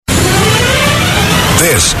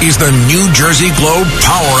This is the New Jersey Globe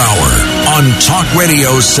Power Hour on Talk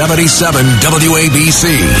Radio 77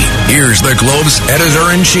 WABC. Here's the Globe's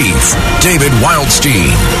editor-in-chief, David Wildstein.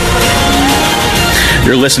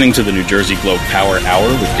 You're listening to the New Jersey Globe Power Hour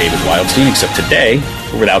with David Wildstein, except today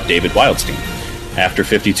we're without David Wildstein. After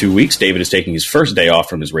 52 weeks, David is taking his first day off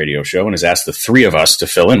from his radio show and has asked the three of us to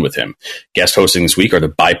fill in with him. Guest hosting this week are the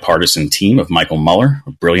bipartisan team of Michael Mueller,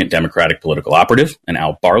 a brilliant Democratic political operative, and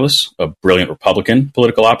Al Barlas, a brilliant Republican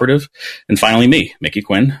political operative, and finally me, Mickey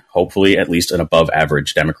Quinn, hopefully at least an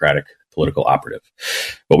above-average Democratic political operative.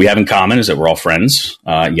 What we have in common is that we're all friends.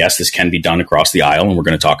 Yes, this can be done across the aisle, and we're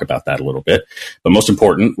going to talk about that a little bit. But most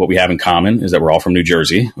important, what we have in common is that we're all from New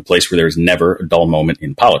Jersey, a place where there is never a dull moment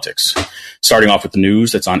in politics. Starting off with the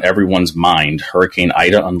news that's on everyone's mind, Hurricane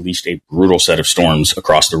Ida unleashed a brutal set of storms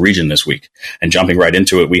across the region this week. And jumping right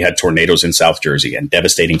into it, we had tornadoes in South Jersey and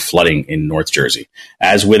devastating flooding in North Jersey.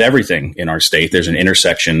 As with everything in our state, there's an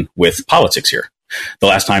intersection with politics here. The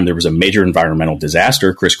last time there was a major environmental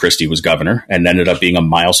disaster, Chris Christie was governor and ended up being a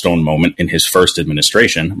milestone moment in his first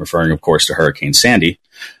administration, referring, of course, to Hurricane Sandy.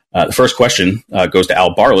 The first question goes to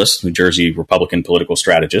Al Barlas, New Jersey Republican political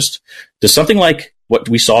strategist. Does something like what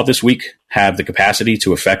we saw this week have the capacity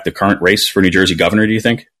to affect the current race for New Jersey governor, do you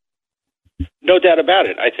think? No doubt about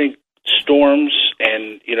it. I think storms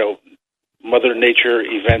and, Mother Nature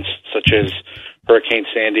events such as Hurricane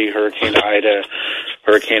Sandy, Hurricane Ida,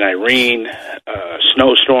 Hurricane Irene,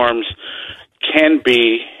 snowstorms can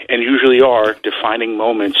be and usually are defining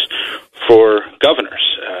moments for governors.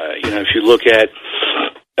 If you look at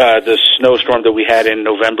the snowstorm that we had in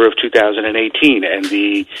November of 2018 and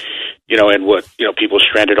people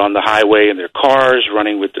stranded on the highway in their cars,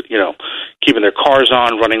 running with, keeping their cars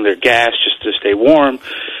on, running their gas just to stay warm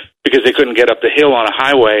because they couldn't get up the hill on a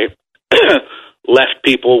highway, left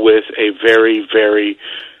people with a very, very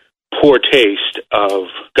poor taste of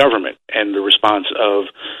government and the response of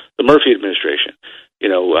the Murphy administration.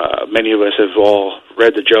 Many of us have all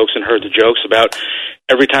read the jokes and heard the jokes about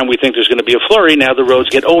every time we think there's going to be a flurry, now the roads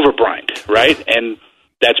get overbrined, right? And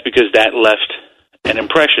that's because that left an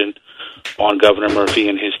impression on Governor Murphy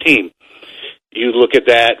and his team. You look at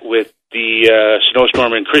that with the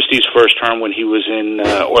snowstorm in Christie's first term when he was in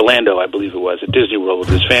Orlando, I believe it was, at Disney World with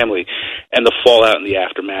his family, and the fallout and the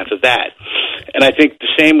aftermath of that. And I think the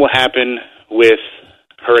same will happen with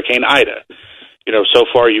Hurricane Ida. So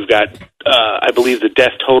far you've got, I believe the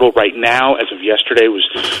death total right now, as of yesterday, was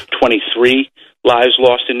 23 lives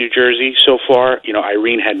lost in New Jersey so far.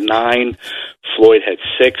 Irene had 9, Floyd had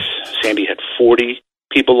 6, Sandy had 40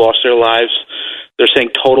 people lost their lives. They're saying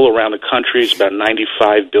total around the country is about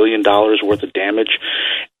 $95 billion worth of damage.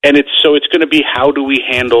 And it's going to be how do we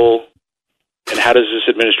handle and how does this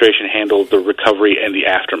administration handle the recovery and the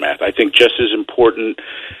aftermath? I think just as important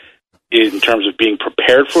in terms of being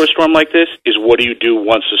prepared for a storm like this is what do you do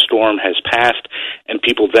once the storm has passed and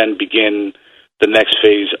people then begin the next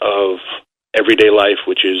phase of everyday life,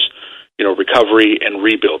 which is, recovery and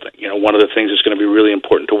rebuilding. One of the things that's going to be really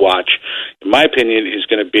important to watch, in my opinion, is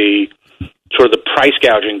going to be sort of the price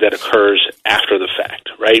gouging that occurs after the fact,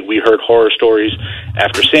 right? We heard horror stories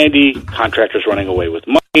after Sandy, contractors running away with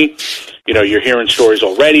money. You're hearing stories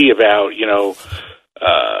already about,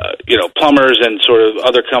 plumbers and sort of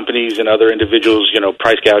other companies and other individuals,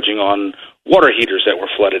 price gouging on water heaters that were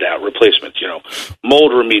flooded out, replacements,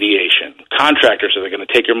 mold remediation. Contractors are going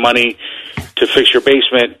to take your money to fix your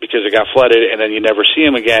basement because it got flooded and then you never see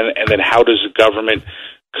them again. And then how does the government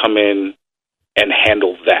come in and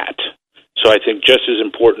handle that? So I think just as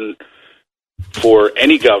important for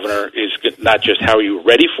any governor is not just how you're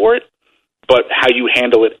ready for it, but how you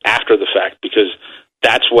handle it after the fact, because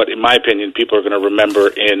that's what, in my opinion, people are going to remember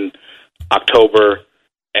in October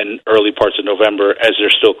and early parts of November as they're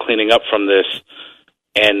still cleaning up from this,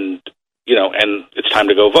 and it's time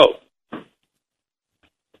to go vote.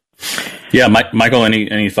 Yeah, Michael,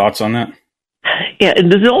 any thoughts on that? Yeah,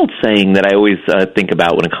 there's an old saying that I always think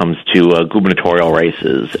about when it comes to gubernatorial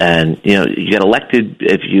races, and you get elected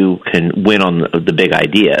if you can win on the big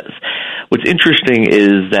ideas. What's interesting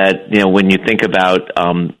is that when you think about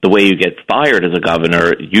the way you get fired as a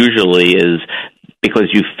governor, usually is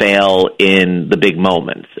because you fail in the big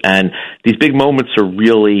moments, and these big moments are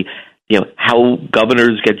really how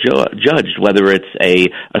governors get judged, whether it's a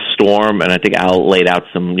storm, and I think Al laid out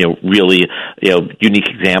some, really, unique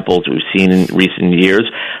examples we've seen in recent years.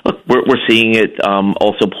 Look, we're seeing it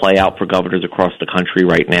also play out for governors across the country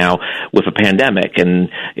right now with a pandemic. And,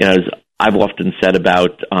 as I've often said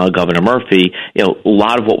about Governor Murphy, a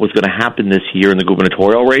lot of what was going to happen this year in the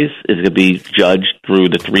gubernatorial race is going to be judged through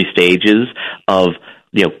the 3 stages of,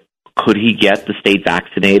 could he get the state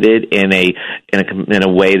vaccinated in a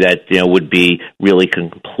way that would be really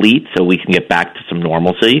complete, so we can get back to some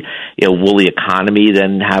normalcy? Will the economy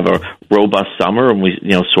then have a robust summer, and we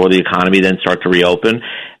saw the economy then start to reopen?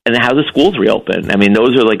 And how the schools reopen. I mean,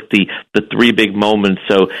 those are like the three big moments.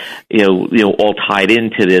 So, all tied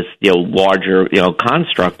into this, larger,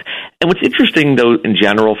 construct. And what's interesting, though, in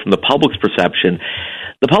general, from the public's perception,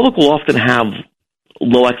 the public will often have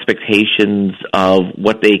low expectations of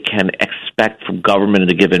what they can expect from government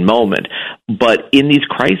at a given moment. But in these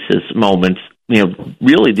crisis moments,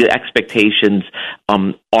 really the expectations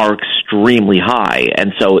are extremely high.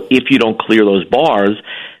 And so if you don't clear those bars,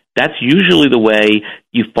 that's usually the way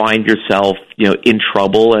you find yourself, in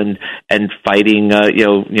trouble and fighting,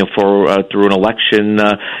 through an election,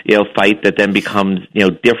 fight that then becomes,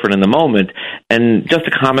 different in the moment. And just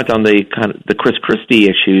to comment on the Chris Christie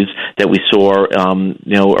issues that we saw,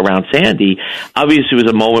 around Sandy, obviously it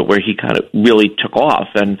was a moment where he kind of really took off.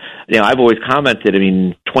 And, I've always commented,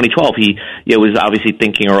 2012, he, was obviously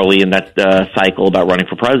thinking early in that cycle about running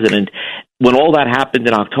for president. When all that happened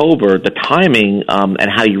in October, the timing and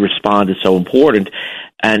how you respond is so important.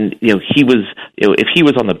 And he was, if he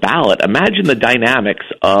was on the ballot, imagine the dynamics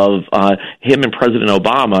of him and President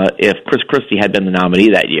Obama if Chris Christie had been the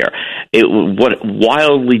nominee that year. What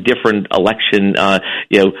wildly different election,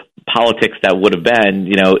 politics that would have been,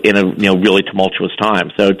 in a really tumultuous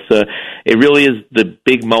time. So it really is the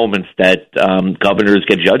big moments that governors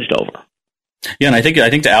get judged over. Yeah, and I think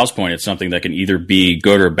to Al's point, it's something that can either be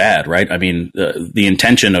good or bad, right? The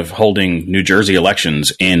intention of holding New Jersey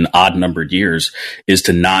elections in odd-numbered years is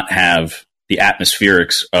to not have the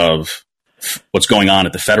atmospherics of what's going on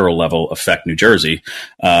at the federal level affect New Jersey.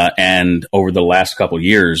 And over the last couple of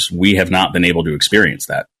years, we have not been able to experience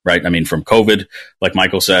that, right? From COVID, like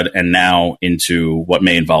Michael said, and now into what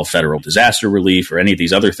may involve federal disaster relief or any of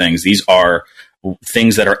these other things. These are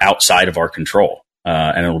things that are outside of our control.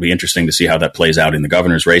 And it'll be interesting to see how that plays out in the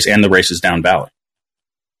governor's race and the races down ballot.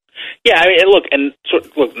 Yeah, look,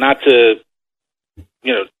 not to,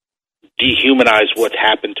 dehumanize what's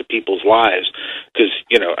happened to people's lives, because,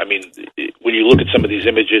 when you look at some of these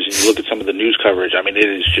images and you look at some of the news coverage, it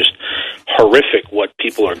is just horrific what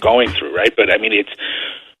people are going through, right? But,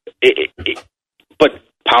 but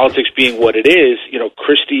politics being what it is,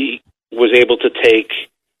 Christie was able to take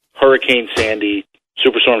Hurricane Sandy,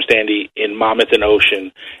 Superstorm Sandy in Monmouth and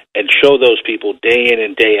Ocean, and show those people day in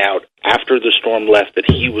and day out after the storm left that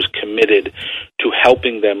he was committed to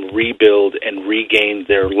helping them rebuild and regain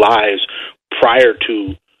their lives prior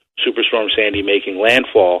to Superstorm Sandy making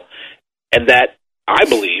landfall. And that, I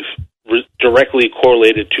believe, directly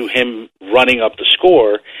correlated to him running up the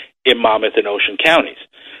score in Monmouth and Ocean counties.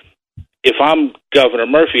 If I'm Governor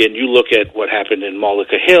Murphy and you look at what happened in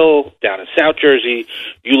Mullica Hill down in South Jersey,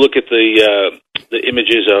 you look at the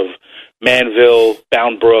images of Manville,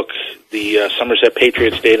 Bound Brook, the Somerset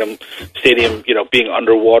Patriot Stadium, being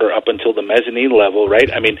underwater up until the mezzanine level, right?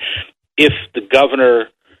 If the governor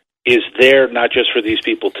is there not just for these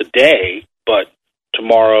people today, but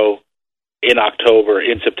tomorrow, in October,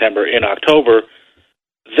 in September, in October,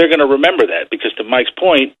 they're going to remember that, because to Mike's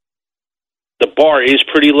point, the bar is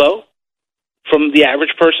pretty low from the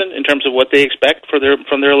average person in terms of what they expect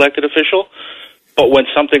from their elected official. But when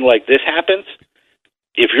something like this happens,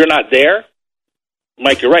 if you're not there,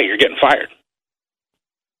 Mike, you're right, you're getting fired.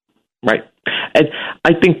 Right. And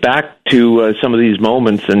I think back to some of these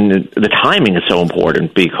moments, and the timing is so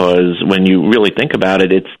important, because when you really think about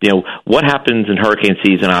it, it's, what happens in hurricane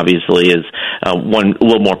season obviously is one a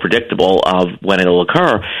little more predictable of when it'll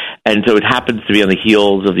occur. And so it happens to be on the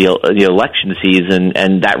heels of the election season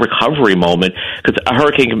and that recovery moment, because a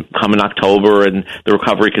hurricane can come in October and the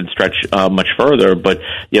recovery can stretch much further. But,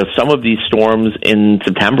 some of these storms in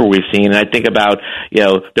September we've seen, and I think about, there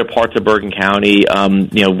are parts of Bergen County,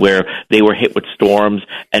 where they were hit with storms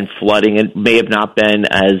and flooding. It may have not been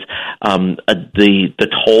as the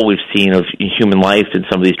toll we've seen of human life in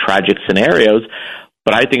some of these tragic scenarios,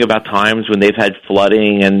 but I think about times when they've had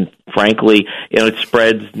flooding, and frankly, it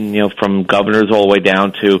spreads, from governors all the way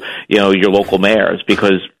down to, your local mayors,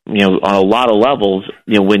 because, on a lot of levels,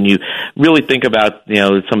 when you really think about,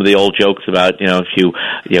 some of the old jokes about,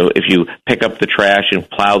 if you pick up the trash and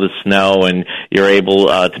plow the snow and you're able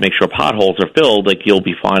to make sure potholes are filled, like, you'll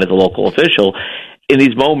be fine as a local official. In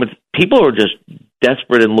these moments, people are just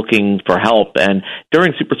desperate and looking for help. And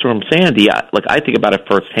during Superstorm Sandy, I think about it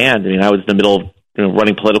firsthand. I was in the middle of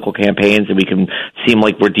running political campaigns, and we can seem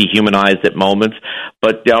like we're dehumanized at moments.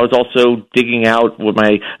 But I was also digging out with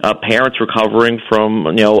my parents recovering from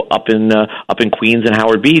up in Queens and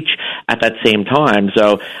Howard Beach at that same time.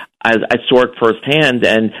 So I saw it firsthand,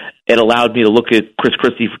 and it allowed me to look at Chris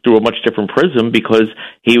Christie through a much different prism because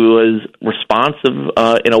he was responsive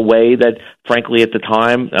in a way that, frankly, at the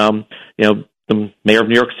time, the mayor of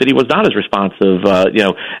New York City was not as responsive,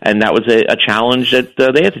 and that was a challenge that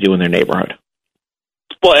they had to do in their neighborhood.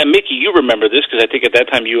 Well, and Mickey, you remember this because I think at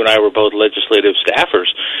that time you and I were both legislative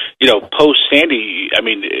staffers. Post Sandy,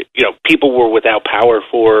 people were without power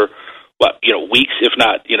for weeks, if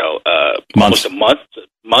not almost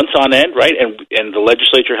months on end, right? And the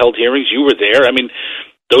legislature held hearings. You were there. I mean,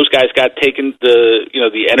 those guys got taken.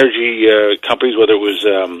 The energy companies, whether it was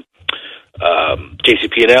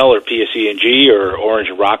JCP&L or PSE&G or Orange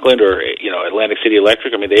and Rockland or Atlantic City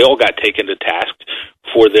Electric. I mean, they all got taken to task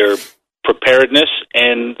for their preparedness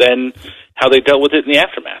and then how they dealt with it in the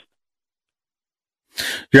aftermath.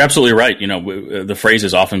 You're absolutely right. The phrase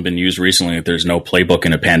has often been used recently that there's no playbook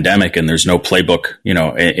in a pandemic, and there's no playbook, in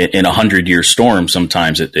a 100-year storm.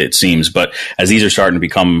 Sometimes it seems, but as these are starting to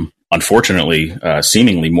become, unfortunately,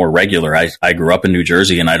 seemingly more regular. I grew up in New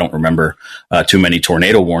Jersey, and I don't remember too many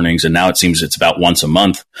tornado warnings, and now it seems it's about once a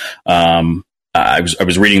month. I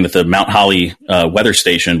was reading that the Mount Holly weather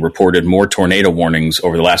station reported more tornado warnings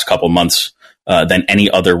over the last couple months than any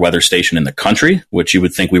other weather station in the country, which you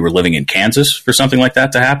would think we were living in Kansas for something like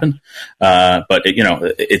that to happen. But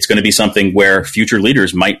it's going to be something where future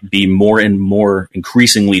leaders might be more and more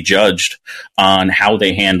increasingly judged on how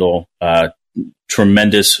they handle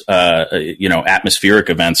tremendous, atmospheric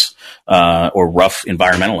events or rough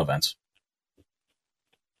environmental events.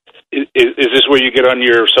 Is this where you get on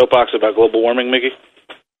your soapbox about global warming, Mickey?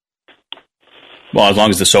 Well, as long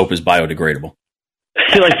as the soap is biodegradable.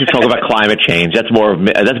 He likes to talk about climate change. That's more of a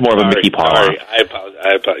Mickey Parr. Sorry, I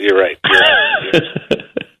apologize. You're right.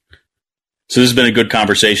 So this has been a good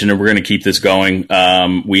conversation, and we're going to keep this going.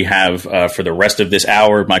 We have, for the rest of this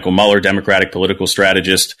hour, Michael Mueller, Democratic political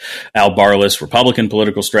strategist, Al Barlas, Republican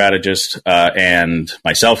political strategist, and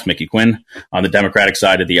myself, Mickey Quinn, on the Democratic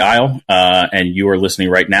side of the aisle. And you are listening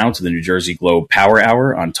right now to the New Jersey Globe Power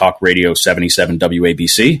Hour on Talk Radio 77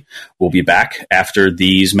 WABC. We'll be back after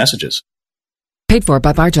these messages. Paid for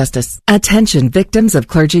by Bar Justice. Attention victims of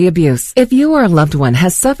clergy abuse. If you or a loved one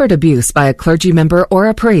has suffered abuse by a clergy member or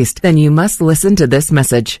a priest, then you must listen to this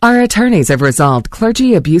message. Our attorneys have resolved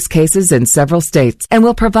clergy abuse cases in several states and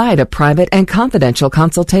will provide a private and confidential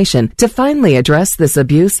consultation to finally address this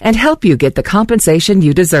abuse and help you get the compensation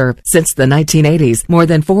you deserve. Since the 1980s, more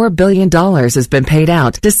than $4 billion has been paid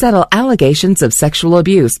out to settle allegations of sexual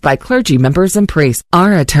abuse by clergy members and priests.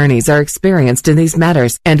 Our attorneys are experienced in these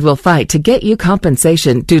matters and will fight to get you compensation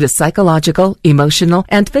due to psychological, emotional,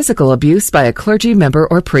 and physical abuse by a clergy member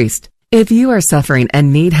or priest. If you are suffering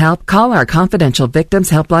and need help, call our confidential victims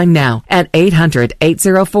helpline now at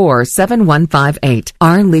 800-804-7158.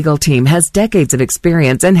 Our legal team has decades of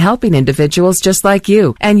experience in helping individuals just like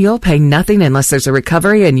you, and you'll pay nothing unless there's a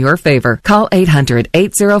recovery in your favor. Call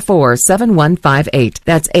 800-804-7158.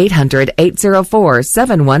 That's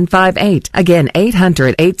 800-804-7158. Again,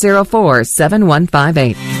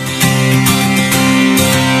 800-804-7158.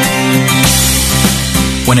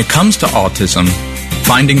 When it comes to autism,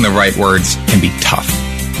 finding the right words can be tough.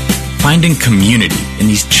 Finding community in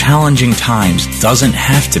these challenging times doesn't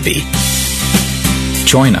have to be.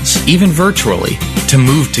 Join us, even virtually, to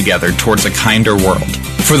move together towards a kinder world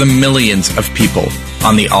for the millions of people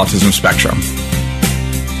on the autism spectrum.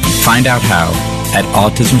 Find out how at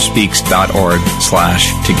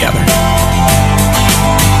autismspeaks.org/together.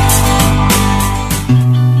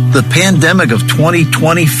 The pandemic of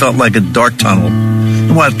 2020 felt like a dark tunnel.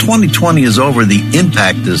 And while 2020 is over, the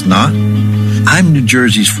impact is not. I'm New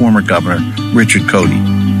Jersey's former governor, Richard Cody.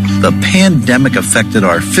 The pandemic affected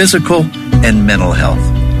our physical and mental health.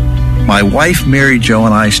 My wife, Mary Jo,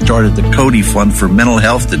 and I started the Cody Fund for mental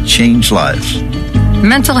health to change lives.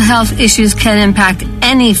 Mental health issues can impact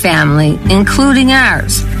any family, including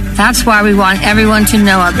ours. That's why we want everyone to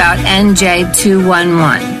know about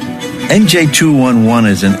NJ211. NJ211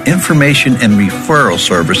 is an information and referral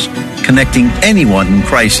service connecting anyone in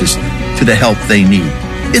crisis to the help they need.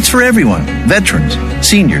 It's for everyone, veterans,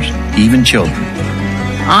 seniors, even children.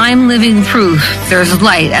 I'm living proof there's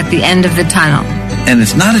light at the end of the tunnel. And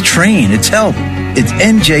it's not a train, it's help. It's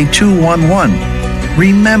NJ211.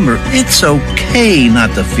 Remember, it's okay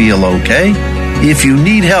not to feel okay. If you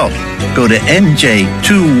need help, go to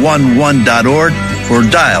NJ211.org or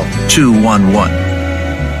dial 211.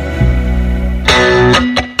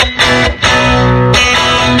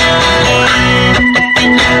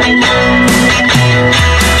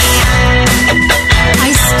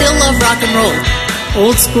 Rock and roll.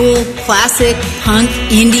 Old school, classic, punk,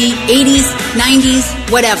 indie, 80s, 90s,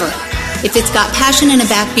 whatever. If it's got passion and a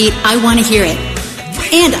backbeat, I want to hear it.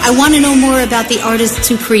 And I want to know more about the artists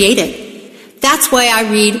who create it. That's why I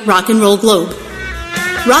read Rock and Roll Globe.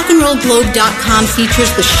 RockandRollGlobe.com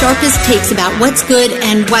features the sharpest takes about what's good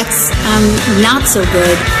and what's not so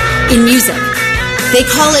good in music. They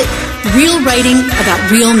call it real writing about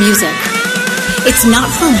real music. It's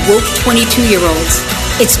not for woke 22-year-olds.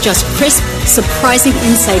 It's just crisp, surprising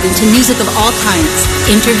insight into music of all kinds,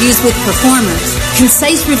 interviews with performers,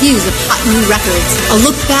 concise reviews of hot new records, a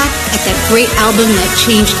look back at that great album that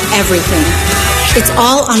changed everything. It's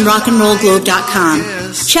all on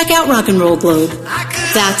rockandrollglobe.com. Check out Rock and Roll Globe.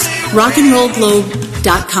 That's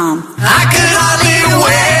rockandrollglobe.com. I could hardly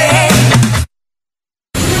wait.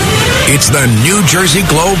 It's the New Jersey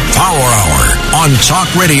Globe Power Hour on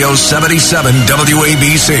Talk Radio 77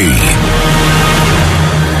 WABC.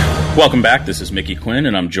 Welcome back. This is Mickey Quinn,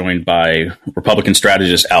 and I'm joined by Republican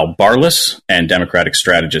strategist Al Barlas and Democratic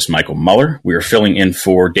strategist Michael Muller. We are filling in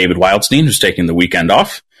for David Wildstein, who's taking the weekend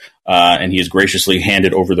off. And he has graciously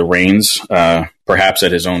handed over the reins, perhaps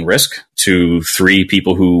at his own risk, to three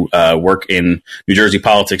people who work in New Jersey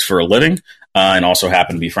politics for a living and also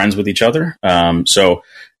happen to be friends with each other. So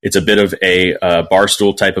it's a bit of a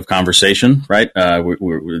barstool type of conversation, right?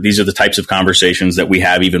 These are the types of conversations that we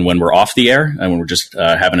have even when we're off the air and when we're just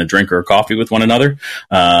having a drink or a coffee with one another.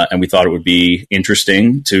 And we thought it would be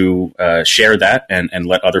interesting to share that and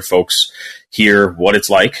let other folks hear what it's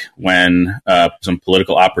like when some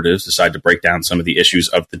political operatives decide to break down some of the issues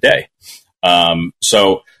of the day.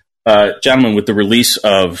 Gentlemen, with the release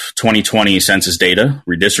of 2020 census data,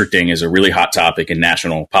 redistricting is a really hot topic in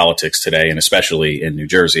national politics today, and especially in New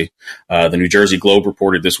Jersey. The New Jersey Globe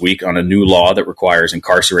reported this week on a new law that requires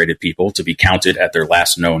incarcerated people to be counted at their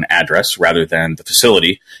last known address rather than the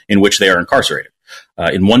facility in which they are incarcerated.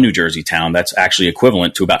 In one New Jersey town, that's actually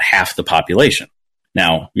equivalent to about half the population.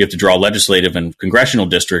 Now, you have to draw legislative and congressional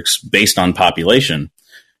districts based on population.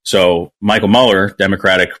 So, Michael Muller,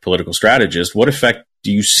 Democratic political strategist, what effect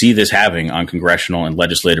do you see this having on congressional and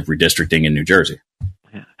legislative redistricting in New Jersey?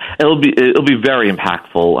 It'll be very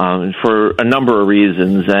impactful for a number of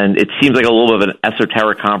reasons, and it seems like a little bit of an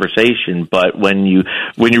esoteric conversation. But when you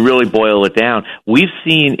really boil it down, we've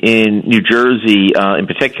seen in New Jersey, in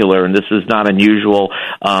particular, and this is not unusual.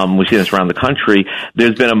 We've seen this around the country.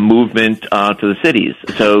 There's been a movement to the cities.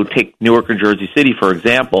 So take Newark and Jersey City, for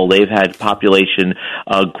example. They've had population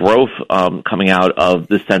growth coming out of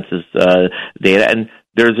the census data, and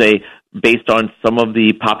there's based on some of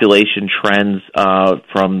the population trends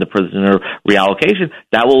from the prisoner reallocation,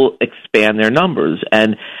 that will expand their numbers.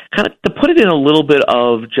 And kind of to put it in a little bit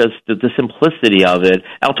of just the simplicity of it,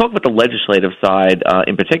 I'll talk about the legislative side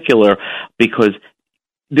in particular, because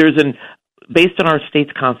based on our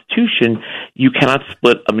state's constitution, you cannot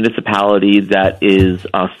split a municipality that is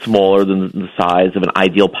smaller than the size of an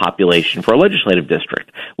ideal population for a legislative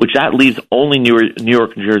district, which that leaves only New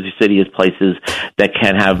York and Jersey City as places that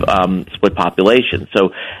can have split populations.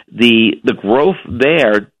 So the growth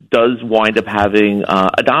there does wind up having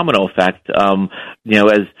a domino effect,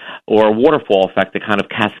 or a waterfall effect that kind of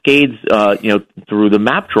cascades, through the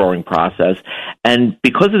map drawing process. And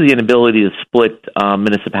because of the inability to split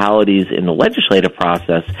municipalities in the legislative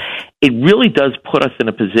process, it really does put us in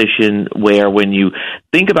a position where when you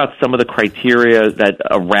think about some of the criteria that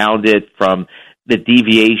around it, from the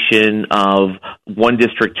deviation of one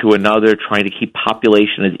district to another, trying to keep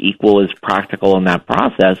population as equal as practical in that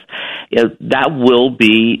process, that will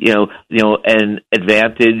be, an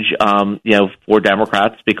advantage, for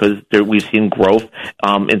Democrats, because we've seen growth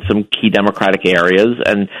in some key Democratic areas,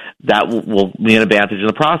 and that will be an advantage in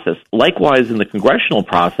the process. Likewise, in the congressional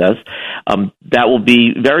process, that will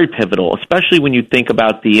be very pivotal, especially when you think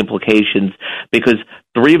about the implications, because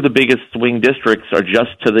three of the biggest swing districts are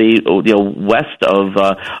just to the west of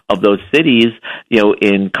those cities,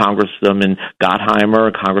 in Congresswoman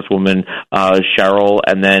Gottheimer, Congresswoman Sherrill,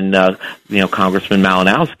 and then Congressman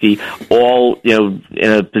Malinowski, all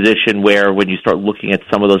in a position where, when you start looking at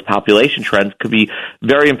some of those population trends, could be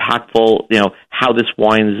very impactful. How this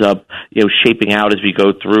winds up shaping out as we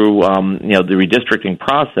go through the redistricting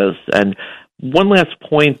process. And one last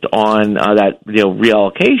point on that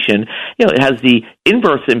reallocation, it has the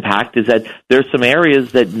inverse impact, is that there's some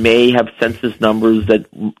areas that may have census numbers that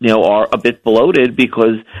are a bit bloated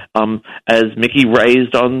because, as Mickey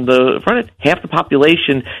raised on the front end, half the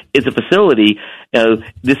population is a facility.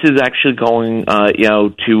 This is actually going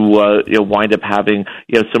to wind up having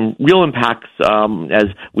some real impacts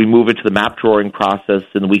as we move into the map drawing process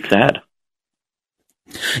in the weeks ahead.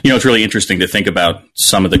 It's really interesting to think about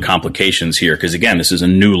some of the complications here because, again, this is a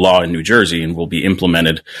new law in New Jersey and will be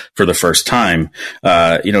implemented for the first time.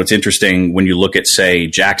 It's interesting when you look at, say,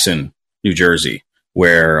 Jackson, New Jersey,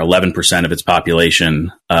 where 11% of its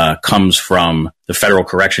population comes from the Federal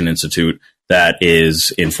Correction Institute that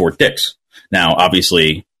is in Fort Dix. Now,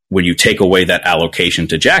 obviously, when you take away that allocation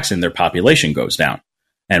to Jackson, their population goes down.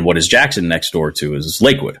 And what is Jackson next door to is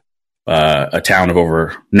Lakewood, a town of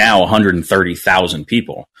over now 130,000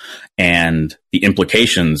 people. And the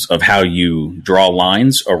implications of how you draw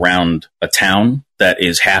lines around a town that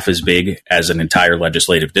is half as big as an entire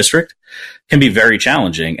legislative district can be very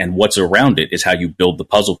challenging. And what's around it is how you build the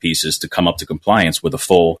puzzle pieces to come up to compliance with a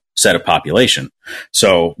full set of population.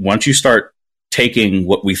 So once you start taking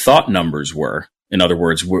what we thought numbers were, in other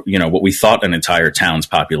words, what we thought an entire town's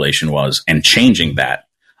population was, and changing that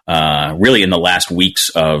really in the last weeks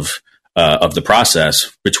of the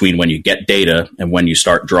process between when you get data and when you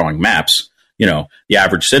start drawing maps, the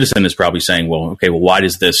average citizen is probably saying, well, why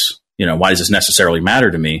does this necessarily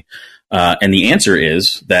matter to me? And the answer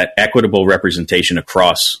is that equitable representation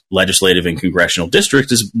across legislative and congressional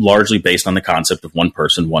districts is largely based on the concept of one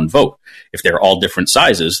person, one vote. If they're all different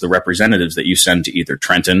sizes, the representatives that you send to either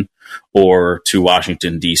Trenton or to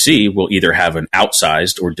Washington, D.C. will either have an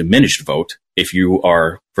outsized or diminished vote if you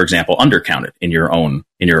are, for example, undercounted in your own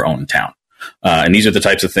town. And these are the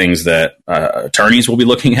types of things that attorneys will be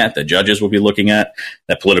looking at, that judges will be looking at,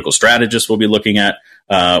 that political strategists will be looking at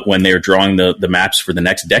when they're drawing the maps for the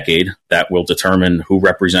next decade that will determine who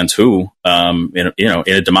represents who in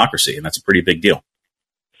a democracy. And that's a pretty big deal.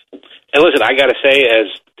 And listen, I got to say, as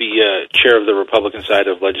the chair of the Republican side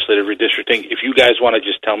of legislative redistricting, if you guys want to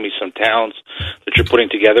just tell me some towns that you're putting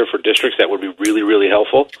together for districts, that would be really, really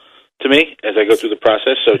helpful to me as I go through the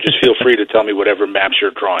process. So just feel free to tell me whatever maps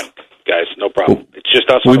you're drawing, guys. No problem. It's just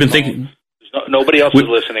us. We've been thinking. Nobody else is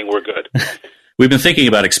listening. We're good. We've been thinking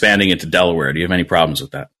about expanding into Delaware. Do you have any problems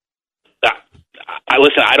with that?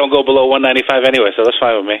 Listen, I don't go below 195 anyway, so that's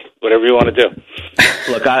fine with me. Whatever you want to do.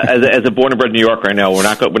 Look, as a born and bred New Yorker, I know we're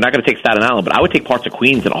not going to take Staten Island, but I would take parts of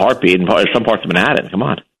Queens in a heartbeat and some parts of Manhattan. Come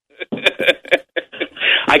on.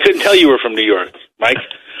 I couldn't tell you were from New York, Mike.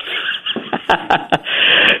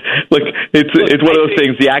 Look, it's one of those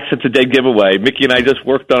things. The accent's a dead giveaway. Mickey and I just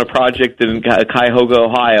worked on a project in Cuyahoga,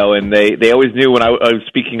 Ohio, and they always knew when I was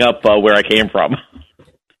speaking up where I came from.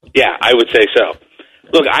 Yeah, I would say so.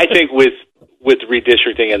 Look, I think with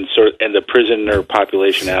redistricting and the prisoner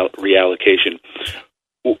population reallocation,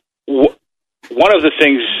 one of the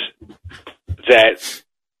things that,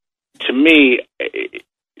 to me,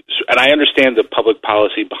 and I understand the public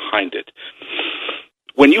policy behind it,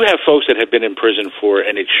 when you have folks that have been in prison for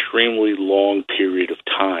an extremely long period of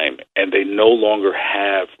time and they no longer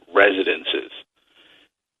have residences,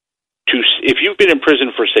 if you've been in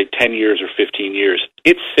prison for, say, 10 years or 15 years,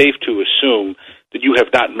 it's safe to assume that you have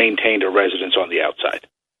not maintained a residence on the outside.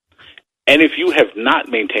 And if you have not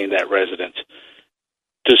maintained that residence,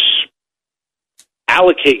 to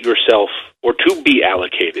allocate yourself or to be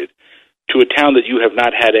allocated to a town that you have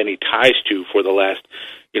not had any ties to for the last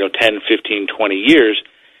 10, 15, 20 years,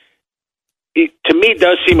 it, to me,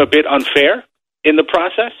 does seem a bit unfair in the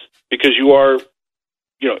process because you are,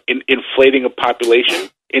 inflating a population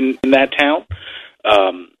in that town.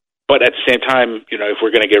 But at the same time, if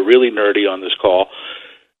we're going to get really nerdy on this call,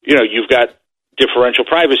 you've got differential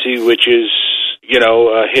privacy, which is,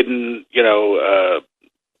 a hidden,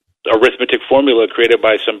 arithmetic formula created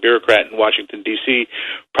by some bureaucrat in Washington, D.C.,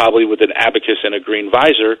 probably with an abacus and a green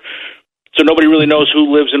visor. So nobody really knows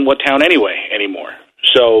who lives in what town anymore.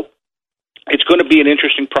 So it's going to be an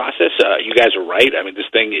interesting process. You guys are right. I mean, this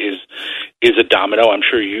thing is a domino. I'm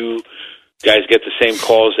sure you guys get the same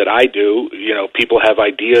calls that I do. People have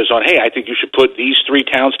ideas on, hey, I think you should put these 3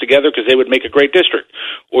 towns together because they would make a great district.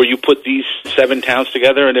 Or you put these 7 towns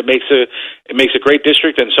together and it makes a great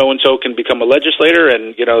district, and so can become a legislator,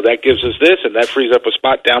 and that gives us this, and that frees up a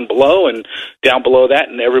spot down below, and down below that,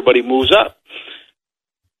 and everybody moves up.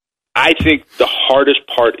 I think the hardest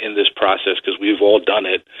part in this process, because we've all done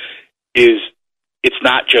it, is it's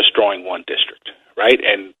not just drawing one district, right?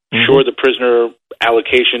 And sure, the prisoner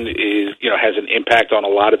allocation is, has an impact on a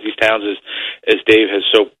lot of these towns, as Dave has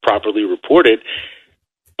so properly reported.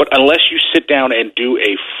 But unless you sit down and do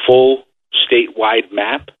a full statewide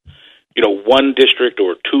map, one district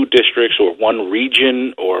or 2 districts or one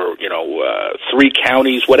region or, 3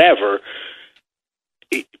 counties, whatever,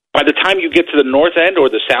 by the time you get to the north end or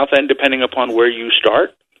the south end, depending upon where you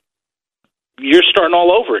start, you're starting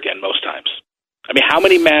all over again most times. I mean, how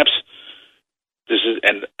many maps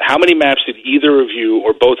did either of you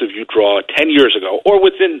or both of you draw 10 years ago,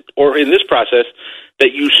 or in this process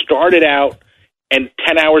that you started out and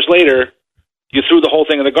 10 hours later you threw the whole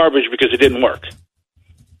thing in the garbage because it didn't work?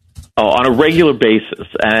 Oh, on a regular basis.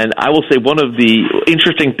 And I will say one of the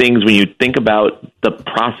interesting things when you think about the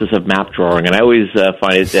process of map drawing, and I always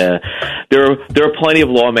find it, there are plenty of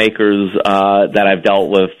lawmakers that I've dealt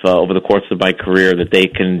with over the course of my career that they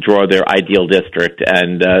can draw their ideal district,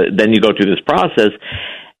 and then you go through this process.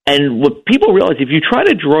 And what people realize, if you try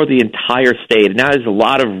to draw the entire state, and now there's a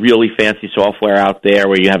lot of really fancy software out there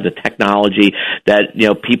where you have the technology that, you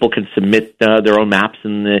know, people can submit their own maps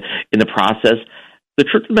in the process. The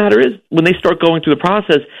truth of the matter is, when they start going through the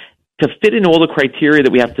process, to fit in all the criteria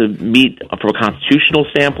that we have to meet from a constitutional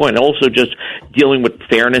standpoint, and also just dealing with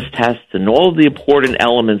fairness tests and all of the important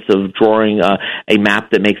elements of drawing a map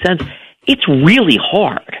that makes sense, it's really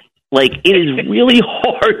hard. Like, it is really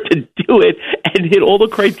hard to do it and hit all the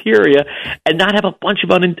criteria and not have a bunch of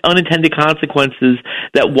unintended consequences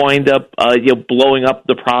that wind up, blowing up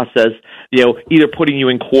the process, either putting you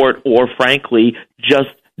in court or, frankly, just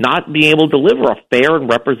not being able to deliver a fair and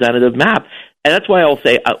representative map. And that's why I'll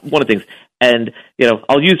say one of the things, and,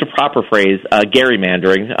 I'll use the proper phrase,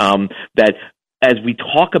 gerrymandering, that as we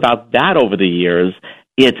talk about that over the years,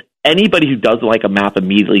 it's anybody who doesn't like a map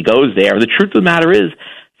immediately goes there. The truth of the matter is,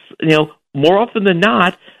 more often than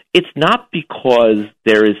not, it's not because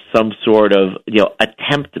there is some sort of,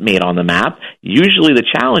 attempt made on the map. Usually the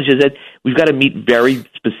challenge is that we've got to meet very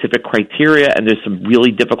specific criteria, and there's some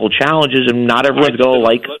really difficult challenges, and not everyone's going to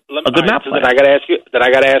like a good map plan. Then I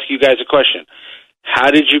got to ask you guys a question.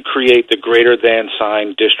 How did you create the greater than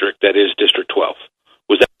sign district that is District 12?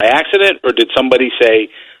 Was that by accident, or did somebody say,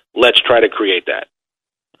 let's try to create that?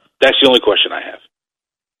 That's the only question I have.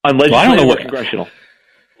 On legislative or congressional?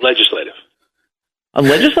 Legislative. On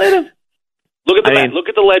legislative? Look at the map. Look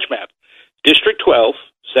at the ledge map. District 12,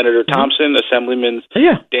 Senator Thompson, Assemblyman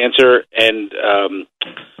Dancer, and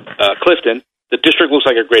Clifton. The district looks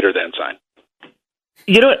like a greater than sign.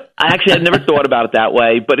 You know what? I've never thought about it that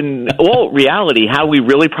way. But in all reality, how we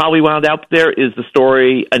really probably wound up there is the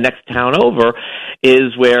story next town over,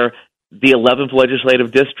 is where the 11th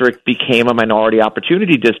legislative district became a minority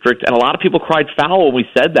opportunity district, and a lot of people cried foul when we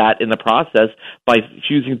said that in the process by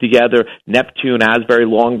fusing together Neptune, Asbury,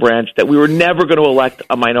 Long Branch, that we were never going to elect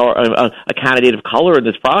a candidate of color in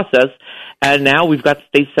this process. And now we've got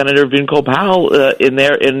State Senator Vinco Powell in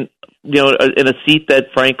there in a seat that,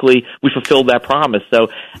 frankly, we fulfilled that promise. So,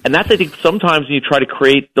 and that's, I think, sometimes when you try to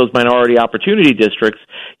create those minority opportunity districts,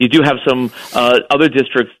 you do have some other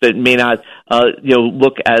districts that may not,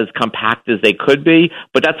 look as compact as they could be.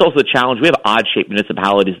 But that's also the challenge. We have odd-shaped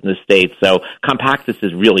municipalities in the state, so compactness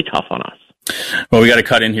is really tough on us. Well, we got to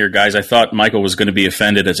cut in here, guys. I thought Michael was going to be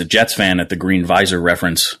offended as a Jets fan at the green visor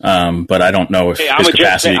reference, but I don't know if his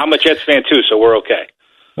capacity. I'm a Jets fan too, so we're okay.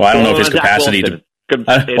 Well, I don't know if his capacity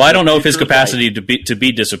I don't know if his capacity to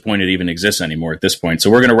be disappointed even exists anymore at this point. So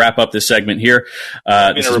we're going to wrap up this segment here.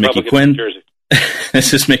 This is Mickey Quinn.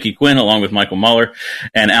 This is Mickey Quinn along with Michael Muller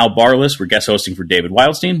and Al Barlas. We're guest hosting for David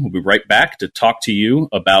Wildstein. We'll be right back to talk to you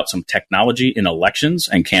about some technology in elections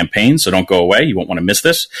and campaigns. So don't go away. You won't want to miss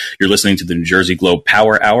this. You're listening to the New Jersey Globe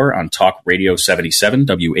Power Hour on Talk Radio 77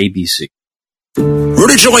 WABC.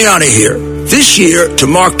 Rudy Giuliani here. This year, to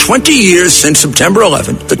mark 20 years since September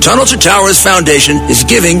 11th, the Tunnel to Towers Foundation is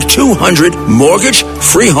giving 200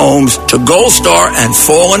 mortgage-free homes to Gold Star and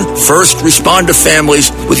fallen first responder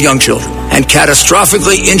families with young children and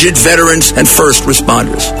catastrophically injured veterans and first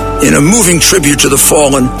responders. In a moving tribute to the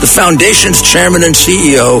fallen, the foundation's chairman and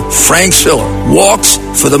CEO, Frank Siller, walks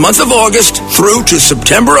for the month of August through to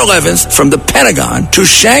September 11th from the Pentagon to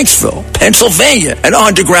Shanksville, Pennsylvania, and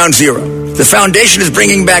on to Ground Zero. The foundation is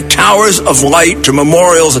bringing back towers of light to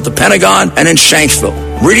memorials at the Pentagon and in Shanksville,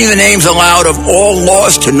 reading the names aloud of all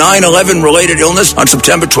lost to 9/11 related illness on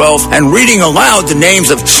September 12th, and reading aloud the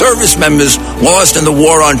names of service members lost in the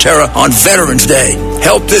War on Terror on Veterans Day.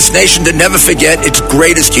 Help this nation to never forget its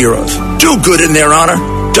greatest heroes. Do good in their honor.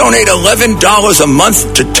 Donate $11 a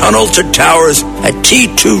month to Tunnel to Towers at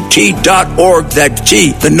T2T.org. That's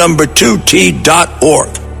T, the number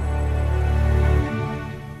 2T.org.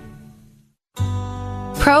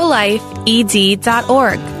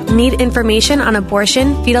 ProLifeED.org. Need information on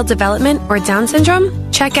abortion, fetal development, or Down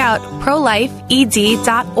syndrome? Check out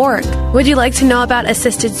ProLifeED.org. Would you like to know about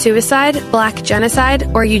assisted suicide, black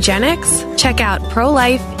genocide, or eugenics? Check out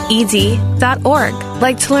ProLifeED.org.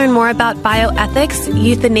 Like to learn more about bioethics,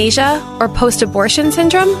 euthanasia, or post-abortion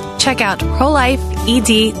syndrome? Check out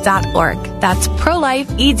ProLifeED.org. That's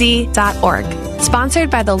ProLifeED.org.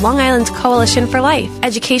 Sponsored by the Long Island Coalition for Life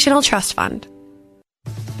Educational Trust Fund.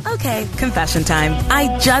 Okay, confession time.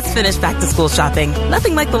 I just finished back-to-school shopping.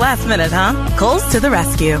 Nothing like the last minute, huh? Kohl's to the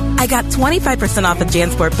rescue. I got 25% off a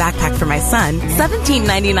JanSport backpack for my son,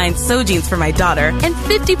 $17.99 So Jeans for my daughter, and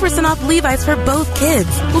 50% off Levi's for both kids.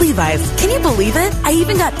 Levi's, can you believe it? I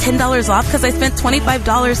even got $10 off because I spent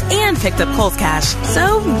 $25 and picked up Kohl's Cash.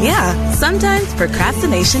 So, yeah, sometimes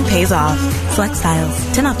procrastination pays off. Select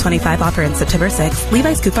styles. 10 off 25 offer in September 6th.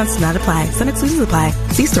 Levi's coupons do not apply. Some exclusions apply.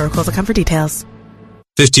 See store or Kohl's.com for details.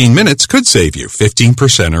 15 minutes could save you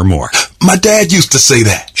 15% or more. My dad used to say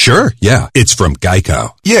that. Sure, yeah. It's from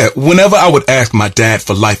Geico. Yeah, whenever I would ask my dad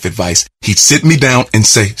for life advice, he'd sit me down and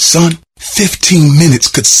say, son, 15 minutes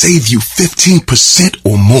could save you 15%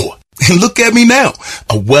 or more. And look at me now,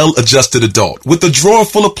 a well-adjusted adult with a drawer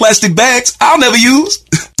full of plastic bags I'll never use.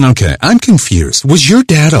 Okay, I'm confused. Was your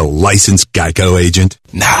dad a licensed Geico agent?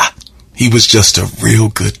 Nah, he was just a real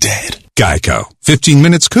good dad. Geico. 15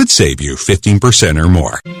 minutes could save you 15% or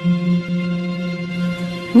more.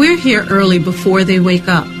 We're here early before they wake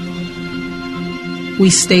up. We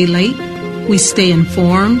stay late. We stay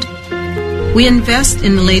informed. We invest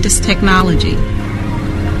in the latest technology.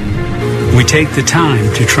 We take the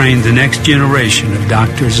time to train the next generation of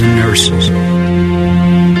doctors and nurses.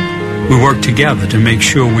 We work together to make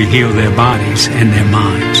sure we heal their bodies and their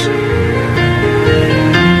minds.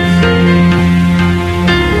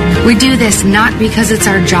 We do this not because it's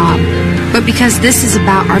our job, but because this is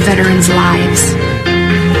about our veterans' lives.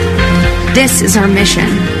 This is our mission.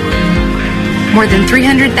 More than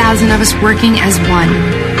 300,000 of us working as one,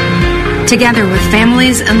 together with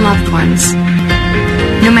families and loved ones.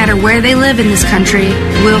 No matter where they live in this country,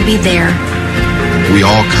 we'll be there. We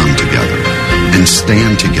all come together and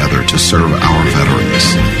stand together to serve our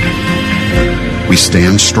veterans. We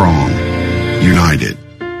stand strong, united.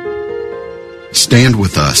 Stand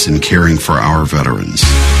with us in caring for our veterans.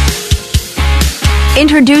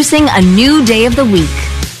 Introducing a new day of the week.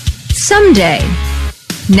 Someday.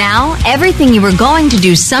 Now, everything you were going to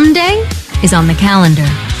do someday is on the calendar.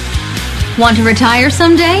 Want to retire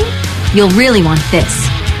someday? You'll really want this.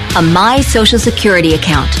 A My Social Security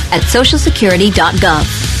account at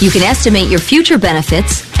socialsecurity.gov. You can estimate your future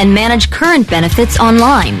benefits and manage current benefits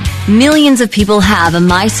online. Millions of people have a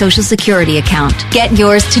My Social Security account. Get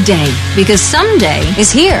yours today because someday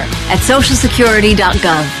is here at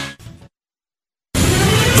socialsecurity.gov.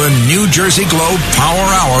 The New Jersey Globe Power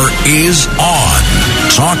Hour is on.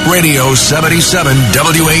 Talk Radio 77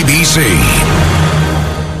 WABC.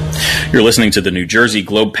 You're listening to the New Jersey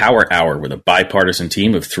Globe Power Hour with a bipartisan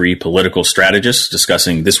team of 3 political strategists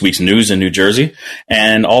discussing this week's news in New Jersey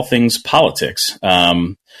and all things politics.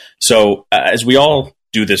 So as we all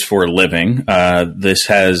do this for a living, this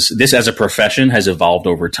as a profession has evolved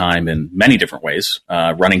over time in many different ways,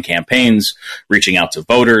 running campaigns, reaching out to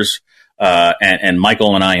voters, and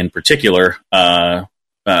Michael and I in particular are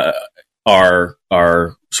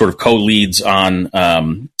sort of co-leads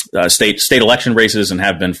on state election races and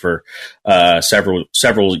have been for several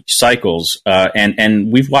cycles.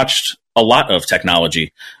 And we've watched a lot of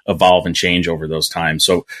technology evolve and change over those times.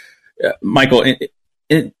 So, Michael,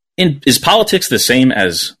 is politics the same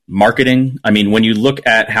as marketing? I mean, when you look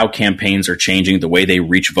at how campaigns are changing, the way they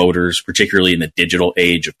reach voters, particularly in the digital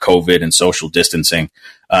age of COVID and social distancing,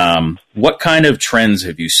 what kind of trends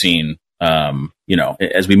have you seen,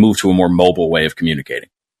 as we move to a more mobile way of communicating?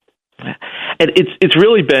 And it's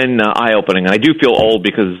really been eye-opening. And I do feel old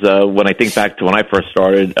because when I think back to when I first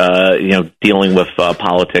started, dealing with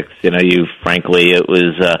politics, frankly, it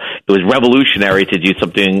was revolutionary to do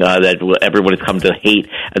something that everyone has come to hate,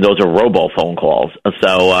 and those are robo-phone calls.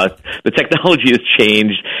 So the technology has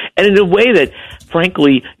changed, and in a way that,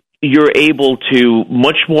 frankly, you're able to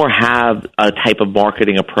much more have a type of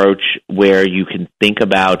marketing approach where you can think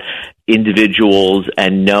about individuals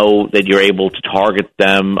and know that you're able to target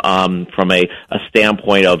them from a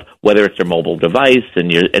standpoint of whether it's their mobile device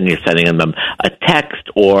and you're sending them a text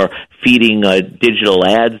or feeding digital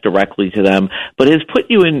ads directly to them, but it has put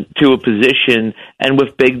you into a position, and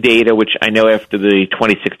with big data, which I know after the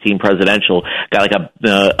 2016 presidential got like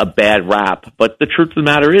a bad rap, but the truth of the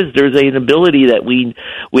matter is there's an ability that we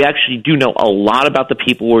actually do know a lot about the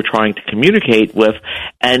people we're trying to communicate with,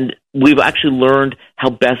 and we've actually learned how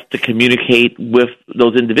best to communicate with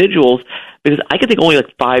those individuals, because I can think only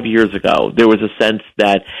like 5 years ago, there was a sense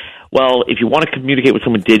that, well, if you want to communicate with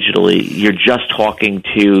someone digitally, you're just talking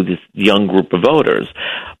to this young group of voters.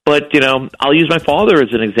 But, I'll use my father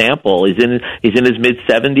as an example. He's in his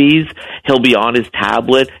mid-70s. He'll be on his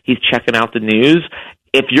tablet. He's checking out the news.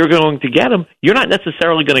 if you're going to get him, you're not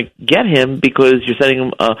necessarily going to get him because you're sending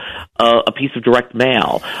him a piece of direct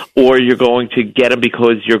mail, or you're going to get him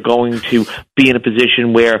because you're going to be in a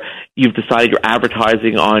position where you've decided you're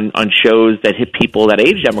advertising on shows that hit people that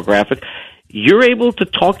age demographic. You're able to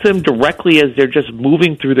talk to them directly as they're just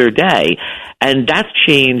moving through their day, and that's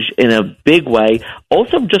changed in a big way.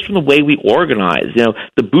 Also, just from the way we organize,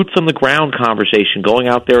 the boots on the ground conversation, going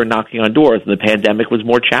out there and knocking on doors. And the pandemic was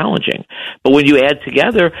more challenging, but when you add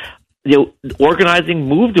together, organizing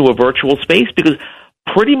moved to a virtual space because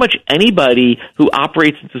pretty much anybody who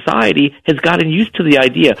operates in society has gotten used to the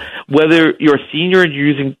idea. Whether you're a senior and you're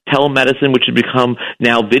using telemedicine, which has become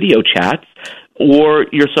now video chats, or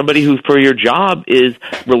you're somebody who, for your job, is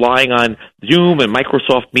relying on Zoom and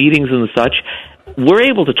Microsoft meetings and such, we're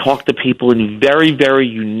able to talk to people in very, very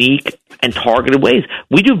unique and targeted ways.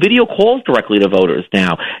 We do video calls directly to voters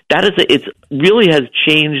now. It really has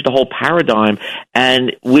changed the whole paradigm,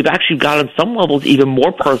 and we've actually got on some levels even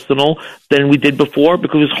more personal than we did before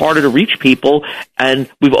because it's harder to reach people, and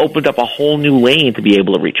we've opened up a whole new lane to be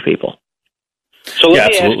able to reach people. So let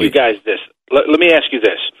me ask you guys this. Let me ask you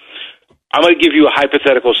this. I'm going to give you a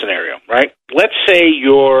hypothetical scenario, right? Let's say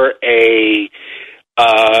you're the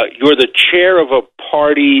chair of a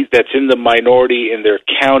party that's in the minority in their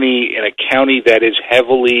county, in a county that is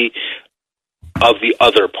heavily of the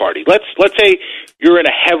other party. Let's say you're in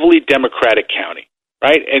a heavily Democratic county,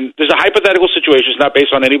 right? And there's a hypothetical situation. It's not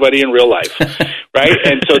based on anybody in real life, right?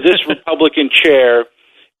 And so this Republican chair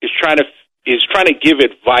is trying to give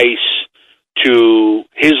advice to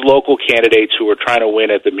his local candidates who are trying to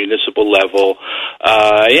win at the municipal level.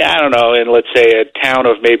 I don't know, in let's say a town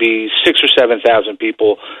of maybe 6,000 or 7,000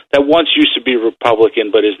 people that once used to be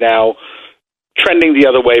Republican but is now trending the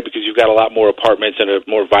other way because you've got a lot more apartments and a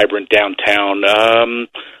more vibrant downtown.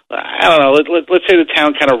 I don't know, let's say the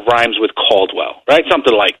town kind of rhymes with Caldwell, right?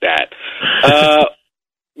 Something like that.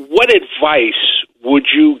 What advice would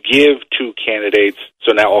you give to candidates?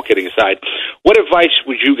 So now, all kidding aside, what advice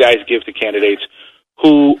would you guys give to candidates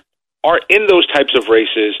who are in those types of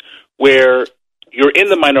races where you're in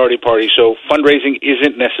the minority party, so fundraising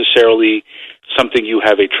isn't necessarily something you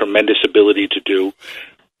have a tremendous ability to do,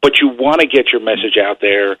 but you want to get your message out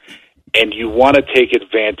there and you want to take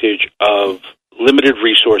advantage of limited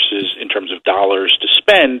resources in terms of dollars to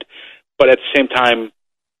spend, but at the same time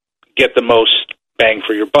get the most bang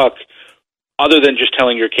for your buck, other than just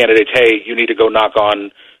telling your candidates, hey, you need to go knock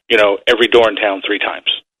on, every door in town 3 times.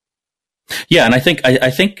 Yeah, and I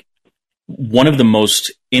think one of the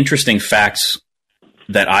most interesting facts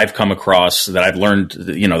that I've come across, that I've learned,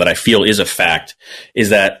 that I feel is a fact, is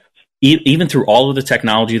that even through all of the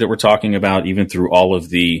technology that we're talking about, even through all of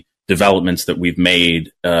the developments that we've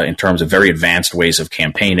made in terms of very advanced ways of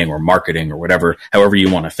campaigning or marketing or whatever, however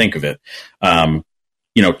you want to think of it,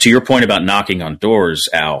 to your point about knocking on doors,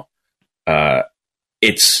 Al,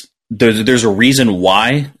 there's a reason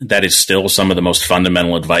why that is still some of the most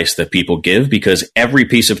fundamental advice that people give, because every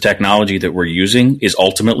piece of technology that we're using is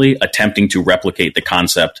ultimately attempting to replicate the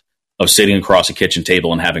concept of sitting across a kitchen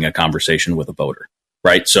table and having a conversation with a voter,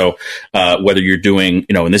 right? So whether you're doing,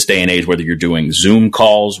 in this day and age, whether you're doing Zoom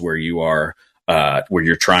calls where you're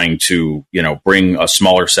trying to, bring a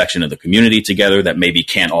smaller section of the community together that maybe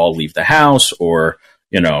can't all leave the house, or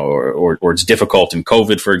it's difficult in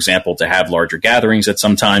COVID, for example, to have larger gatherings at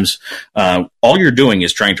sometimes. All you're doing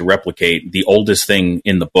is trying to replicate the oldest thing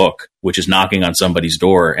in the book, which is knocking on somebody's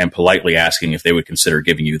door and politely asking if they would consider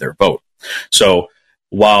giving you their vote. So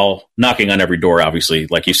while knocking on every door, obviously,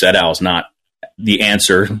 like you said, Al, is not the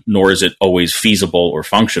answer, nor is it always feasible or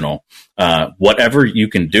functional, whatever you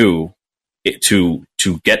can do to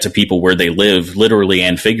get to people where they live, literally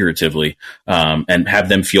and figuratively, and have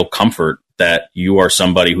them feel comfort that you are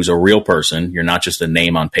somebody who's a real person, you're not just a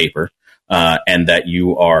name on paper, and that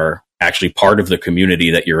you are actually part of the community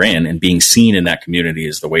that you're in, and being seen in that community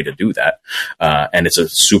is the way to do that. And it's a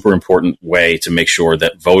super important way to make sure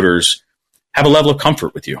that voters have a level of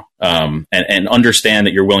comfort with you, and understand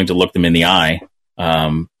that you're willing to look them in the eye,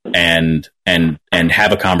 and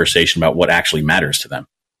have a conversation about what actually matters to them.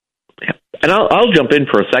 And I'll jump in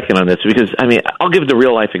for a second on this because, I'll give the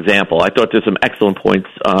real life example. I thought there's some excellent points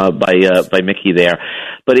by Mickey there.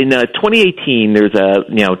 But in 2018, there's a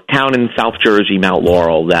town in South Jersey, Mount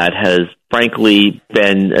Laurel, that has frankly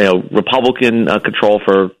been Republican control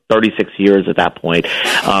for 36 years at that point.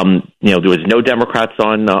 There was no Democrats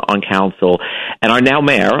on council, and our now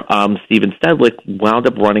mayor, Stephen Stedlich, wound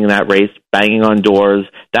up running that race, banging on doors.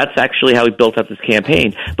 That's actually how he built up his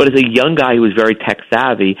campaign. But as a young guy who was very tech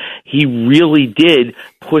savvy, he really did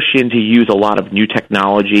push in to use a lot of new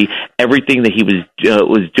technology. Everything that he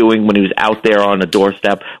was doing when he was out there on the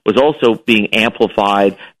doorstep was also being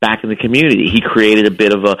amplified back in the community. He created a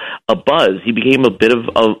bit of a buzz. He became a bit of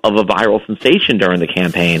a viral sensation during the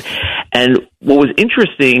campaign. And what was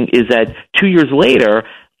interesting is that 2 years later,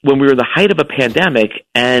 when we were in the height of a pandemic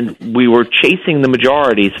and we were chasing the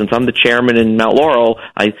majority, since I'm the chairman in Mount Laurel,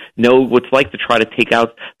 I know what it's like to try to take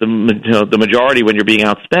out the majority when you're being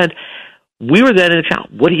outspent. We were then in a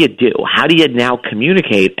challenge. What do you do? How do you now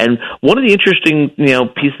communicate? And one of the interesting,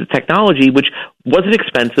 pieces of technology, which wasn't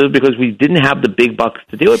expensive because we didn't have the big bucks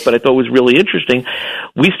to do it, but I thought was really interesting,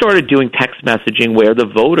 we started doing text messaging where the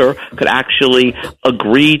voter could actually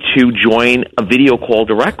agree to join a video call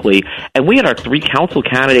directly. And we had our 3 council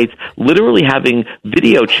candidates literally having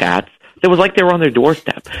video chats. It was like they were on their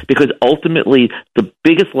doorstep, because ultimately the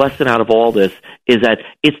biggest lesson out of all this is that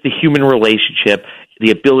it's the human relationship,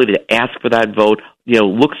 the ability to ask for that vote,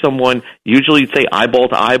 look someone, usually you'd say eyeball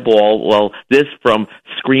to eyeball, well, this from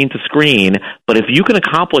screen to screen, but if you can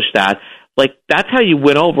accomplish that, that's how you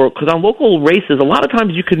win over, because on local races, a lot of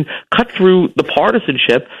times you can cut through the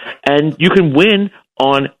partisanship and you can win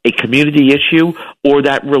on a community issue or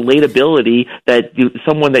that relatability that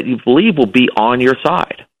someone that you believe will be on your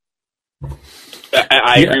side.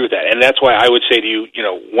 I agree with that, and that's why I would say to you,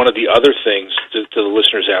 one of the other things to the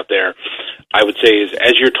listeners out there, I would say is,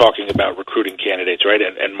 as you're talking about recruiting candidates, right,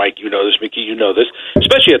 and Mike, you know this, Mickey, you know this,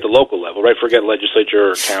 especially at the local level, right, forget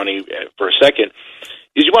legislature or county for a second,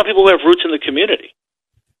 is you want people who have roots in the community,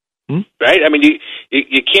 right? I mean,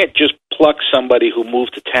 you can't just pluck somebody who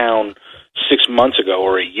moved to town 6 months ago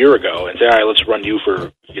or a year ago and say, all right, let's run you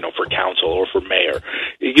for council or for mayor.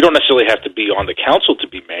 You don't necessarily have to be on the council to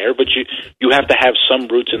be mayor, but you have to have some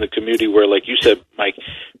roots in the community where, like you said, Mike,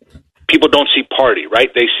 people don't see party, right?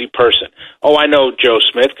 They see person. Oh, I know Joe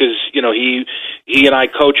Smith because, he and I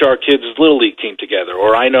coach our kids' Little League team together.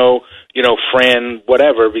 Or I know, Fran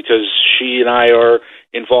whatever because she and I are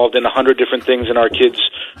involved in 100 different things in our kids'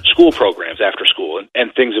 school programs after school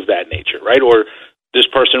and things of that nature, right? Or this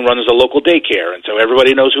person runs a local daycare, and so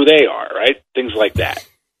everybody knows who they are, right? Things like that.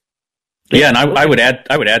 Yeah, and I would add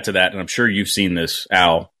to that, and I'm sure you've seen this,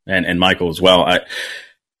 Al, and Michael as well.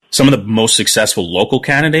 Some of the most successful local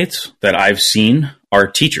candidates that I've seen are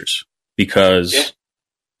teachers, because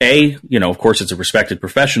A, of course it's a respected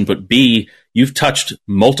profession, but B, you've touched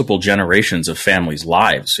multiple generations of families'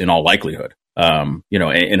 lives in all likelihood,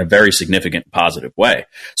 in a very significant positive way.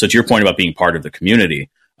 So to your point about being part of the community,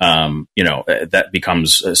 that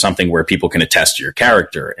becomes something where people can attest to your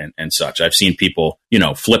character and such. I've seen people,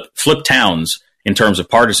 flip towns in terms of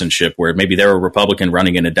partisanship, where maybe they're a Republican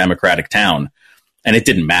running in a Democratic town, and it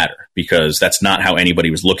didn't matter because that's not how anybody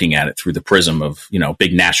was looking at it through the prism of,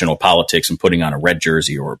 big national politics and putting on a red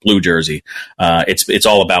jersey or a blue jersey. It's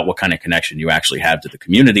all about what kind of connection you actually have to the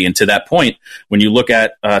community. And to that point, when you look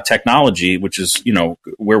at technology, which is,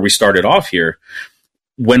 where we started off here,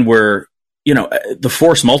 when we're, the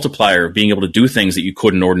force multiplier of being able to do things that you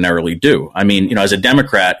couldn't ordinarily do. I mean, as a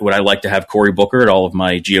Democrat, would I like to have Cory Booker at all of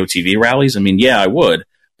my GOTV rallies? I mean, yeah, I would,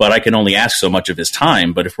 but I can only ask so much of his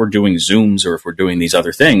time. But if we're doing Zooms or if we're doing these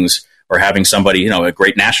other things or having somebody, a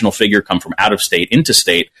great national figure come from out of state into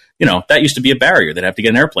state, that used to be a barrier. They'd have to get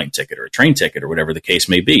an airplane ticket or a train ticket or whatever the case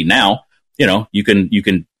may be. Now, you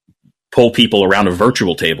can pull people around a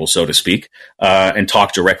virtual table, so to speak, and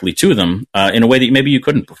talk directly to them in a way that maybe you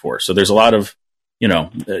couldn't before. So there's a lot of,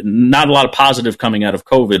 not a lot of positive coming out of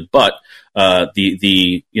COVID, but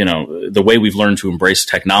the way we've learned to embrace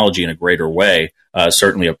technology in a greater way,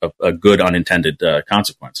 certainly a good unintended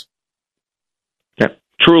consequence. Yeah,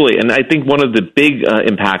 truly. And I think one of the big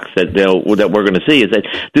impacts that we're going to see is that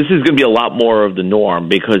this is going to be a lot more of the norm,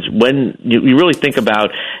 because when you really think about,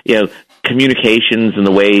 communications and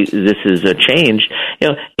the way this is changed,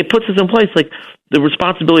 it puts us in place. Like the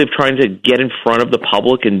responsibility of trying to get in front of the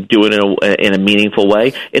public and do it in a meaningful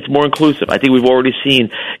way, it's more inclusive. I think we've already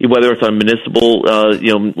seen, whether it's on municipal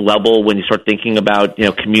level, when you start thinking about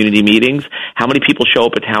community meetings, how many people show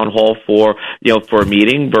up at town hall for a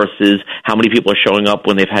meeting versus how many people are showing up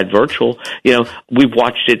when they've had virtual. We've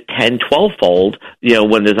watched it 10, 12-fold,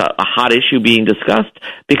 when there's a hot issue being discussed,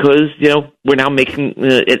 because we're now making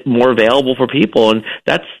it more available for people, and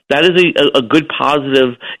that is a good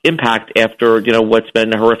positive impact after what's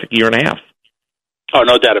been a horrific year and a half. Oh,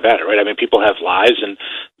 no doubt about it, right? I mean, people have lives, and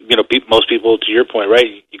most people, to your point,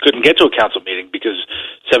 right? You couldn't get to a council meeting because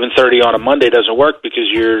 7:30 on a Monday doesn't work because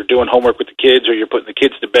you're doing homework with the kids, or you're putting the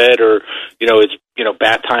kids to bed, or it's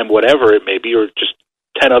bath time, whatever it may be, or just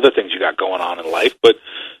 10 other things you got going on in life. But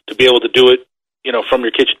to be able to do it, from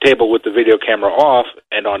your kitchen table with the video camera off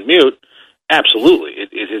and on mute, absolutely.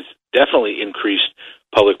 It has definitely increased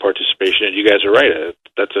public participation, and you guys are right.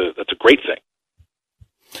 That's a great thing.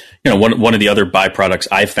 You know, one of the other byproducts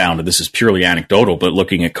I found, and this is purely anecdotal, but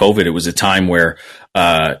looking at COVID, it was a time where,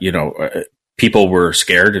 people were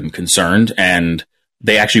scared and concerned, and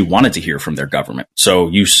they actually wanted to hear from their government. So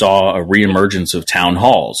you saw a reemergence of town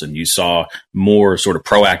halls, and you saw more sort of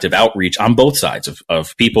proactive outreach on both sides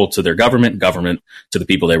of people to their government to the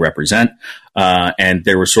people they represent. And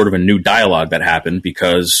there was sort of a new dialogue that happened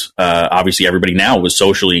because obviously everybody now was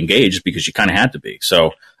socially engaged because you kind of had to be.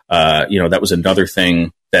 So, that was another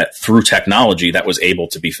thing that through technology that was able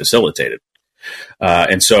to be facilitated.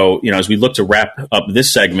 And so, as we look to wrap up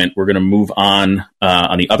this segment, we're going to move on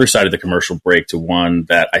the other side of the commercial break to one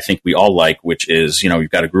that I think we all like, which is, we've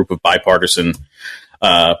got a group of bipartisan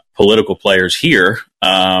political players here.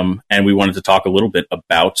 And we wanted to talk a little bit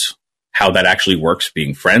about how that actually works,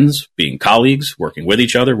 being friends, being colleagues, working with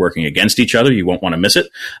each other, working against each other. You won't want to miss it.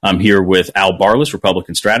 I'm here with Al Barlas,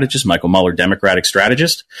 Republican strategist, Michael Mueller, Democratic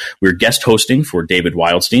strategist. We're guest hosting for David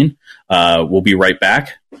Wildstein. We'll be right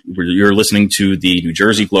back. You're listening to the New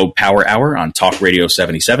Jersey Globe Power Hour on Talk Radio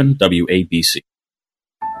 77 WABC.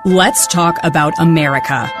 Let's talk about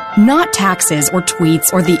America. Not taxes or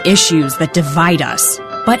tweets or the issues that divide us,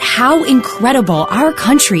 but how incredible our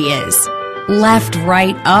country is. Left,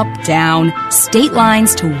 right, up, down, state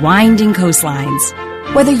lines to winding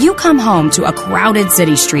coastlines. Whether you come home to a crowded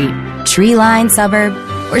city street, tree-lined suburb,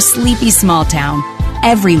 or sleepy small town,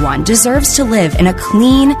 everyone deserves to live in a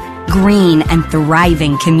clean, green, and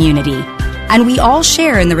thriving community. And we all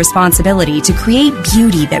share in the responsibility to create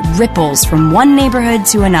beauty that ripples from one neighborhood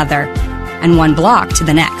to another and one block to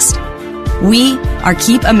the next. We are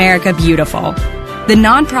Keep America Beautiful, the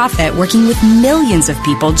nonprofit working with millions of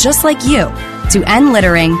people just like you to end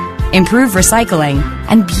littering, improve recycling,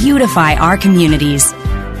 and beautify our communities.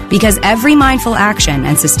 Because every mindful action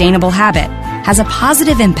and sustainable habit has a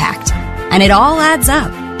positive impact, and it all adds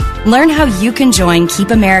up. Learn how you can join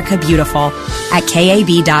Keep America Beautiful at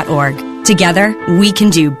KAB.org. Together, we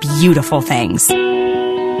can do beautiful things.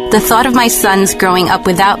 The thought of my sons growing up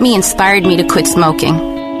without me inspired me to quit smoking.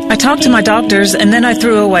 I talked to my doctors, and then I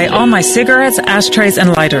threw away all my cigarettes, ashtrays, and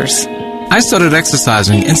lighters. I started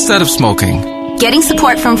exercising instead of smoking. Getting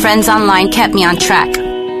support from friends online kept me on track.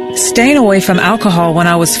 Staying away from alcohol when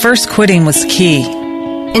I was first quitting was key.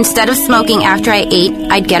 Instead of smoking after I ate,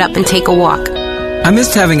 I'd get up and take a walk. I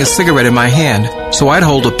missed having a cigarette in my hand, so I'd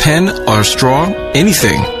hold a pen or a straw,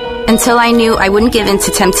 anything. Until I knew I wouldn't give in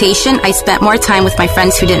to temptation, I spent more time with my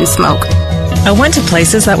friends who didn't smoke. I went to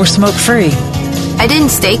places that were smoke-free. I didn't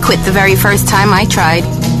stay quit the very first time I tried.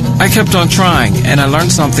 I kept on trying, and I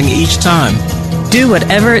learned something each time. Do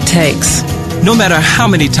whatever it takes. No matter how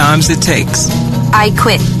many times it takes. I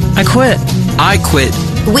quit. I quit. I quit.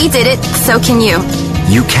 We did it, so can you.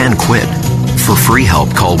 You can quit. For free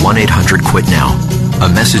help, call 1-800-QUIT-NOW. A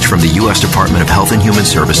message from the U.S. Department of Health and Human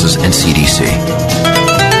Services and CDC.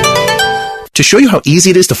 To show you how easy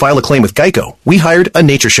it is to file a claim with Geico, we hired a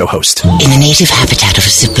nature show host. In the native habitat of a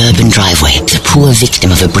suburban driveway, the poor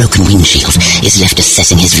victim of a broken windshield is left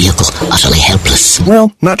assessing his vehicle, utterly helpless.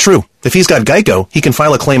 Well, not true. If he's got Geico, he can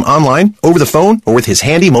file a claim online, over the phone, or with his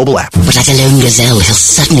handy mobile app. But like a lone gazelle, he'll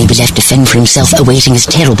suddenly be left to fend for himself, awaiting his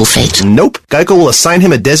terrible fate. Nope. Geico will assign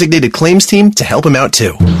him a designated claims team to help him out,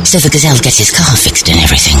 too. So the gazelle gets his car fixed and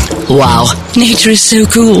everything. Wow. Nature is so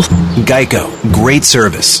cool. Geico. Great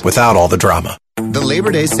service without all the drama. The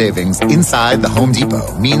Labor Day savings inside the Home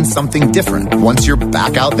Depot means something different once you're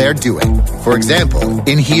back out there doing. For example,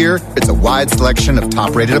 in here, it's a wide selection of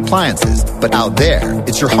top-rated appliances, but out there,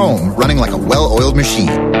 it's your home running like a well-oiled machine.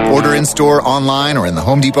 Order in-store, online, or in the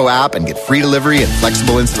Home Depot app and get free delivery and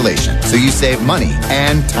flexible installation, so you save money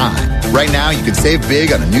and time. Right now, you can save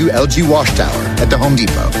big on a new LG wash tower at the Home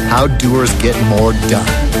Depot. How doers get more done.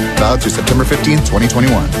 Valid through September 15th,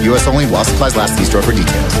 2021. U.S. only while supplies last. See store for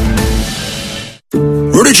details.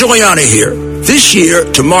 Rudy Giuliani here. This year,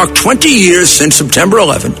 to mark 20 years since September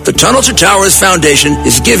 11th, the Tunnel to Towers Foundation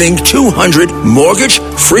is giving 200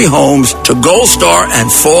 mortgage-free homes to Gold Star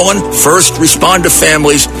and fallen first responder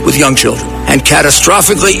families with young children and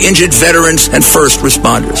catastrophically injured veterans and first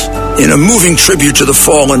responders. In a moving tribute to the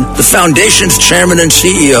fallen, the foundation's chairman and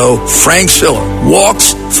CEO, Frank Siller,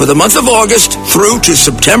 walks for the month of August through to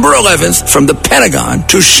September 11th from the Pentagon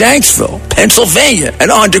to Shanksville, Pennsylvania,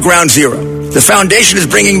 and on to Ground Zero. The foundation is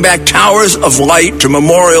bringing back towers of light to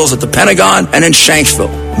memorials at the Pentagon and in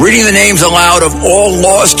Shanksville, reading the names aloud of all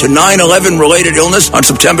lost to 9/11 related illness on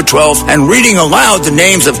September 12th, and reading aloud the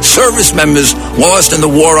names of service members lost in the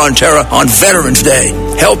War on Terror on Veterans Day.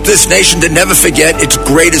 Help this nation to never forget its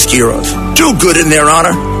greatest heroes. Do good in their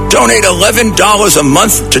honor. Donate $11 a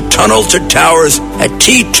month to Tunnel to Towers at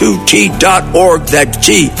T2T.org. That's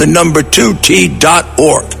T, the number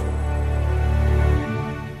 2T.org.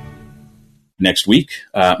 Next week,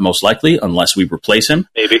 most likely, unless we replace him.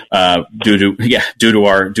 Maybe. Due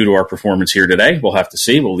to our performance here today. We'll have to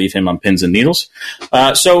see. We'll leave him on pins and needles.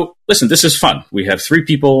 So listen, this is fun. We have 3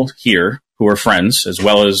 people here who are friends, as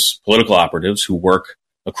well as political operatives who work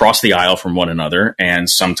across the aisle from one another, and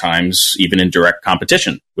sometimes even in direct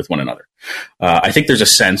competition with one another. I think there's a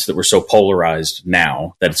sense that we're so polarized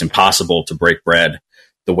now that it's impossible to break bread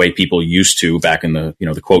the way people used to back in the,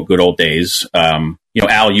 the quote, good old days.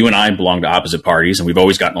 Al, you and I belong to opposite parties, and we've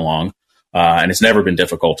always gotten along, and it's never been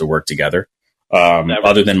difficult to work together.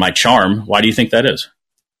 Other than my charm, why do you think that is?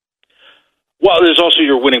 Well, there's also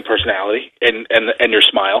your winning personality and your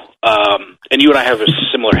smile. And you and I have a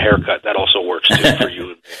similar haircut. That also works too for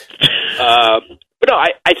you. But no,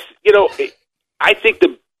 I think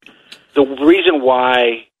the reason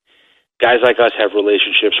why guys like us have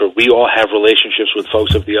relationships, or we all have relationships with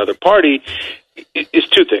folks of the other party, is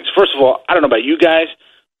 2 things. First of all, I don't know about you guys,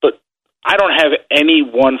 but I don't have any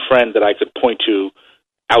one friend that I could point to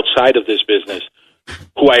outside of this business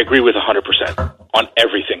who I agree with 100% on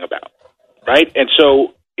everything about. Right? And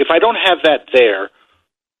so if I don't have that there,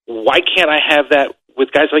 why can't I have that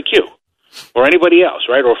with guys like you or anybody else,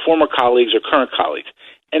 right? Or former colleagues or current colleagues.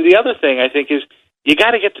 And the other thing I think is you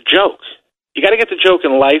got to get the joke. You got to get the joke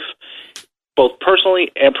in life, both personally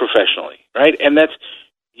and professionally, right? And that's,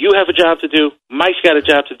 you have a job to do, Mike's got a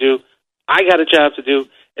job to do, I got a job to do.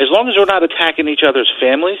 As long as we're not attacking each other's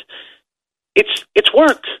families, it's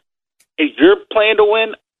work. If you're playing to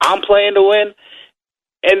win, I'm playing to win.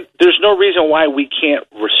 And there's no reason why we can't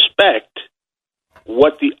respect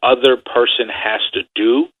what the other person has to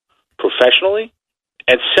do professionally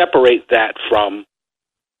and separate that from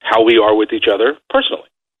how we are with each other personally.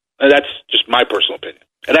 And that's just my personal opinion.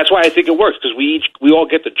 And that's why I think it works, because we all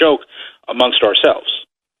get the joke amongst ourselves.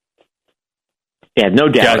 Yeah, no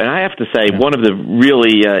doubt. And I have to say, one of the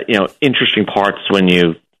really interesting parts when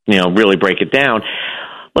you really break it down,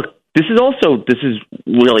 This is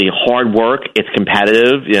really hard work. It's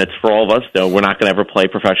competitive. It's for all of us. So we're not going to ever play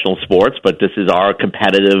professional sports, but this is our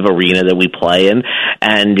competitive arena that we play in,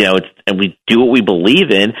 and and we do what we believe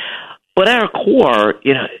in. But at our core,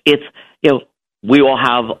 we all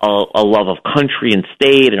have a love of country and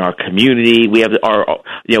state and our community. We have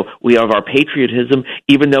our patriotism,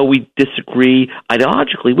 even though we disagree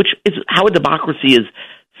ideologically, which is how a democracy is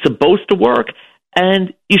supposed to work.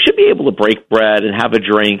 And you should be able to break bread and have a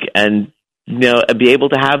drink and be able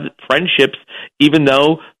to have friendships, even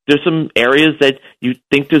though there's some areas that you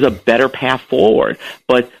think there's a better path forward.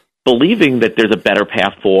 But believing that there's a better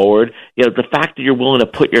path forward, the fact that you're willing to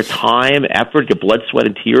put your time, effort, your blood, sweat,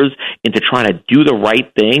 and tears into trying to do the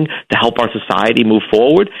right thing to help our society move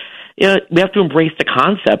forward, we have to embrace the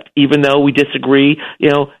concept, even though we disagree,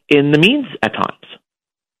 in the means at times.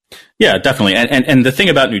 Yeah, definitely. And the thing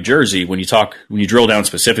about New Jersey, when you drill down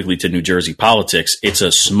specifically to New Jersey politics, it's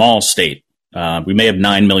a small state. We may have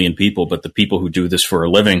 9 million people, but the people who do this for a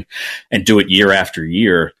living and do it year after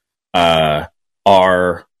year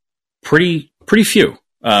are pretty few.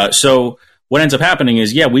 So what ends up happening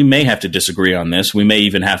is, we may have to disagree on this. We may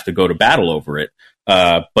even have to go to battle over it.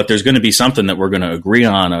 But there's going to be something that we're going to agree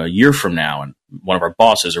on a year from now, and one of our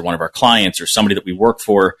bosses or one of our clients or somebody that we work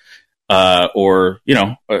for, or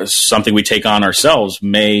something we take on ourselves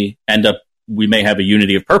we may have a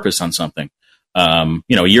unity of purpose on something, a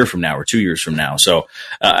year from now or 2 years from now. So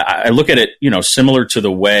I look at it, similar to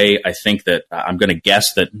the way I think that I'm going to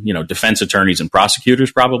guess that, defense attorneys and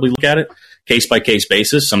prosecutors probably look at it, case by case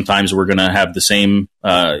basis. Sometimes we're going to have the same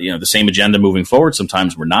agenda moving forward.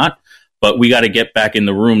 Sometimes we're not, but we got to get back in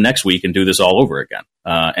the room next week and do this all over again.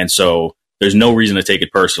 And so there's no reason to take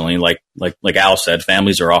it personally. Like Al said,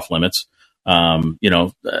 families are off limits.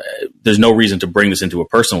 There's no reason to bring this into a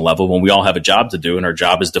personal level when we all have a job to do, and our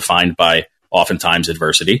job is defined by oftentimes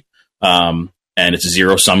adversity. And it's a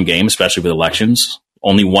zero-sum game, especially with elections.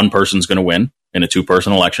 Only one person's going to win in a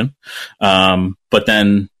 2-person election. But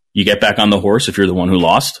then you get back on the horse if you're the one who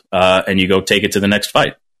lost, and you go take it to the next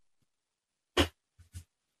fight.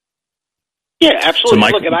 Yeah,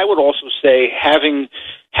 absolutely. Look, and I would also say having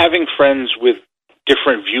friends with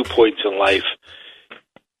different viewpoints in life,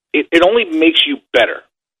 it only makes you better,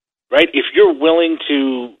 right? If you're willing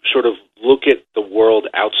to sort of look at the world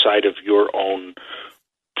outside of your own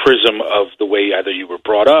prism of the way either you were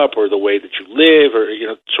brought up or the way that you live, or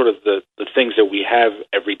sort of the things that we have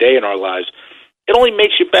every day in our lives, it only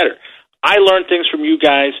makes you better. I learned things from you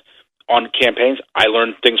guys on campaigns. I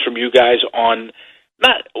learned things from you guys on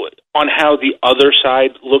not on how the other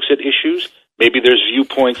side looks at issues. Maybe there's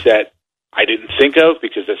viewpoints that I didn't think of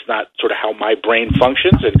because that's not sort of how my brain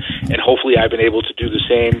functions, and hopefully I've been able to do the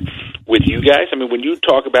same with you guys. I mean, when you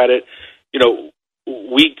talk about it, you know,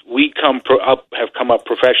 we have come up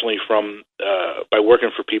professionally from by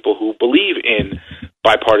working for people who believe in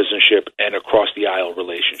bipartisanship and across the aisle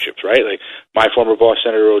relationships, right? Like my former boss,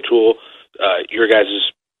 Senator O'Toole, your guys'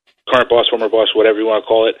 current boss, former boss, whatever you want to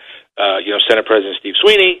call it, you know, Senate President Steve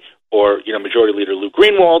Sweeney, or, you know, Majority Leader Luke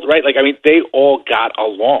Greenwald, right? Like, I mean, they all got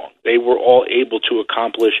along. They were all able to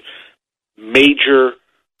accomplish major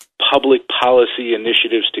public policy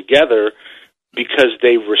initiatives together because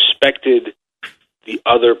they respected the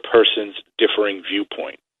other person's differing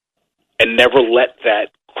viewpoint and never let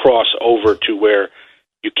that cross over to where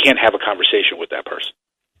you can't have a conversation with that person.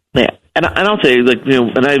 Yeah, and I'll say, like, you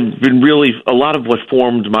know, and I've been really, a lot of what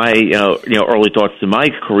formed my, you know, early thoughts in my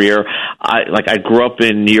career. I grew up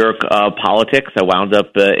in New York politics. I wound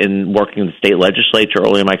up in working in the state legislature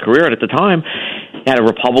early in my career, and at the time, had a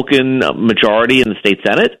Republican majority in the state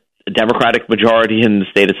Senate, a Democratic majority in the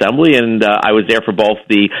state assembly, and I was there for both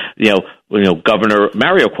the, you know, Governor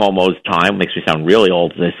Mario Cuomo's time, makes me sound really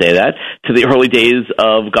old as I say that, to the early days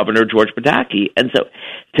of Governor George Pataki. And so,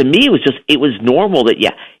 to me, it was normal that,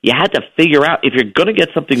 you had to figure out if you're going to get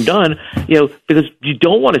something done, you know, because you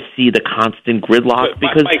don't want to see the constant gridlock.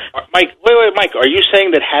 Because Mike, Mike, are you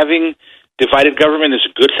saying that having divided government is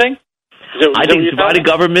a good thing? I think divided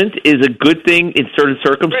government is a good thing in certain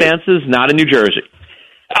circumstances, not in New Jersey.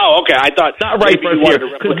 Oh, okay. I thought not right for us here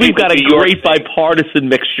because we've got a great bipartisan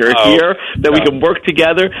mixture here that we can work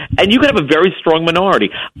together, and you can have a very strong minority.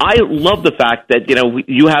 I love the fact that, you know,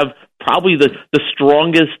 you have probably the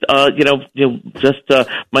strongest,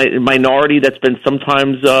 minority that's been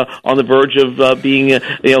sometimes on the verge of being, you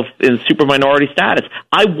know, in super minority status.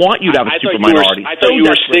 I want you to have a super minority. I thought you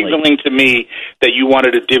were signaling to me that you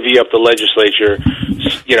wanted to divvy up the legislature.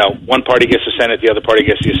 You know, one party gets the Senate, the other party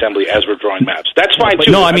gets the Assembly as we're drawing maps. That's fine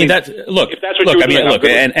too. No, I mean that's look. If that's what you're doing, look,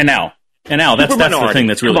 and now that's the thing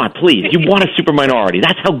that's really. Come on, please. You want a super minority.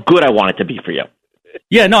 That's how good I want it to be for you.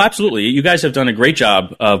 Yeah, no, absolutely. You guys have done a great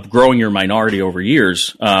job of growing your minority over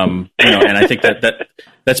years, you know, and I think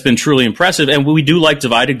that's been truly impressive. And we do like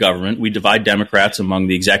divided government. We divide Democrats among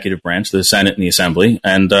the executive branch, the Senate and the Assembly,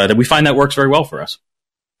 and that we find that works very well for us.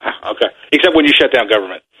 Okay, except when you shut down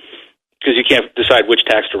government, because you can't decide which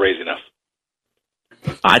tax to raise enough.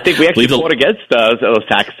 I think we actually fought against those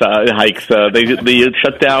tax hikes. They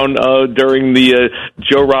shut down during the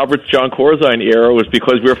Joe Roberts, John Corzine era was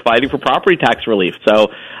because we were fighting for property tax relief. So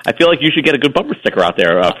I feel like you should get a good bumper sticker out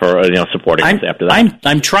there for supporting us after that.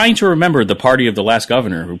 I'm trying to remember the party of the last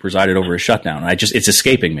governor who presided over a shutdown. It's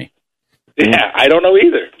escaping me. Yeah, I don't know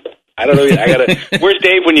either. Where's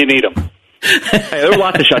Dave when you need him? Hey, there were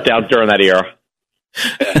lots of shutdowns during that era.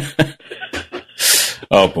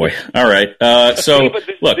 Oh boy! All right. So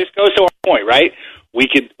look, this goes to our point, right? We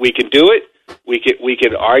could do it. We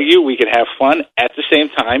could argue. We could have fun at the same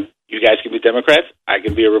time. You guys can be Democrats. I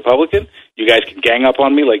can be a Republican. You guys can gang up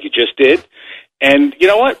on me like you just did. And you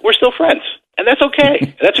know what? We're still friends, and that's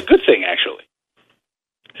okay. That's a good thing, actually.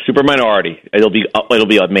 Super minority. It'll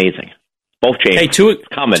be amazing. Both chambers. Hey,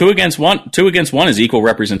 two against one is equal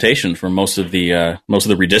representation for most of the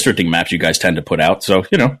redistricting maps you guys tend to put out. So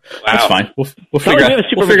that's fine. We'll figure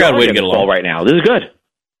out a way to get along right now. This is good.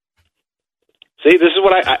 See, this is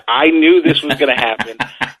what I knew this was going to happen.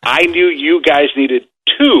 I knew you guys needed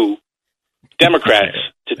two Democrats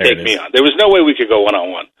to take me on. There was no way we could go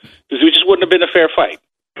one-on-one because we just wouldn't have been a fair fight.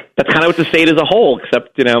 That's kind of what the state as a whole,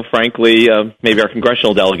 except, frankly, maybe our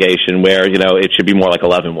congressional delegation where, it should be more like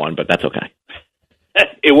 11-1, but that's okay.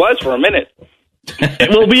 It was for a minute. It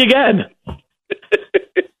will be again.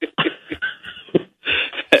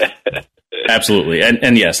 Absolutely.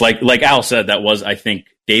 And yes, like Al said, that was, I think,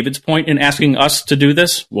 David's point in asking us to do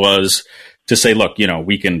this was to say, look,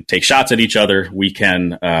 we can take shots at each other. We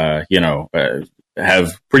can,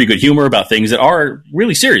 have pretty good humor about things that are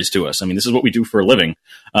really serious to us. I mean, this is what we do for a living,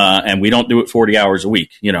 and we don't do it 40 hours a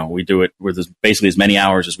week. We do it with basically as many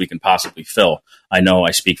hours as we can possibly fill. I know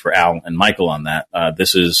I speak for Al and Michael on that.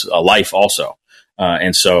 This is a life also.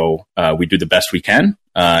 And so we do the best we can,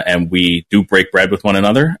 and we do break bread with one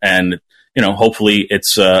another. And, hopefully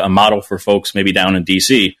it's a model for folks maybe down in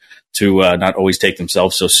D.C. to not always take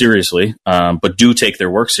themselves so seriously, but do take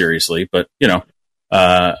their work seriously. But,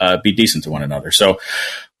 be decent to one another. So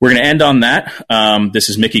we're going to end on that. This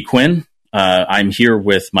is Mickey Quinn. I'm here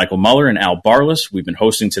with Michael Muller and Al Barlas. We've been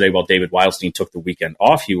hosting today while David Wildstein took the weekend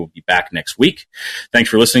off. He will be back next week. Thanks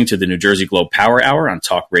for listening to the New Jersey Globe Power Hour on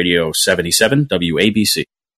Talk Radio 77 WABC.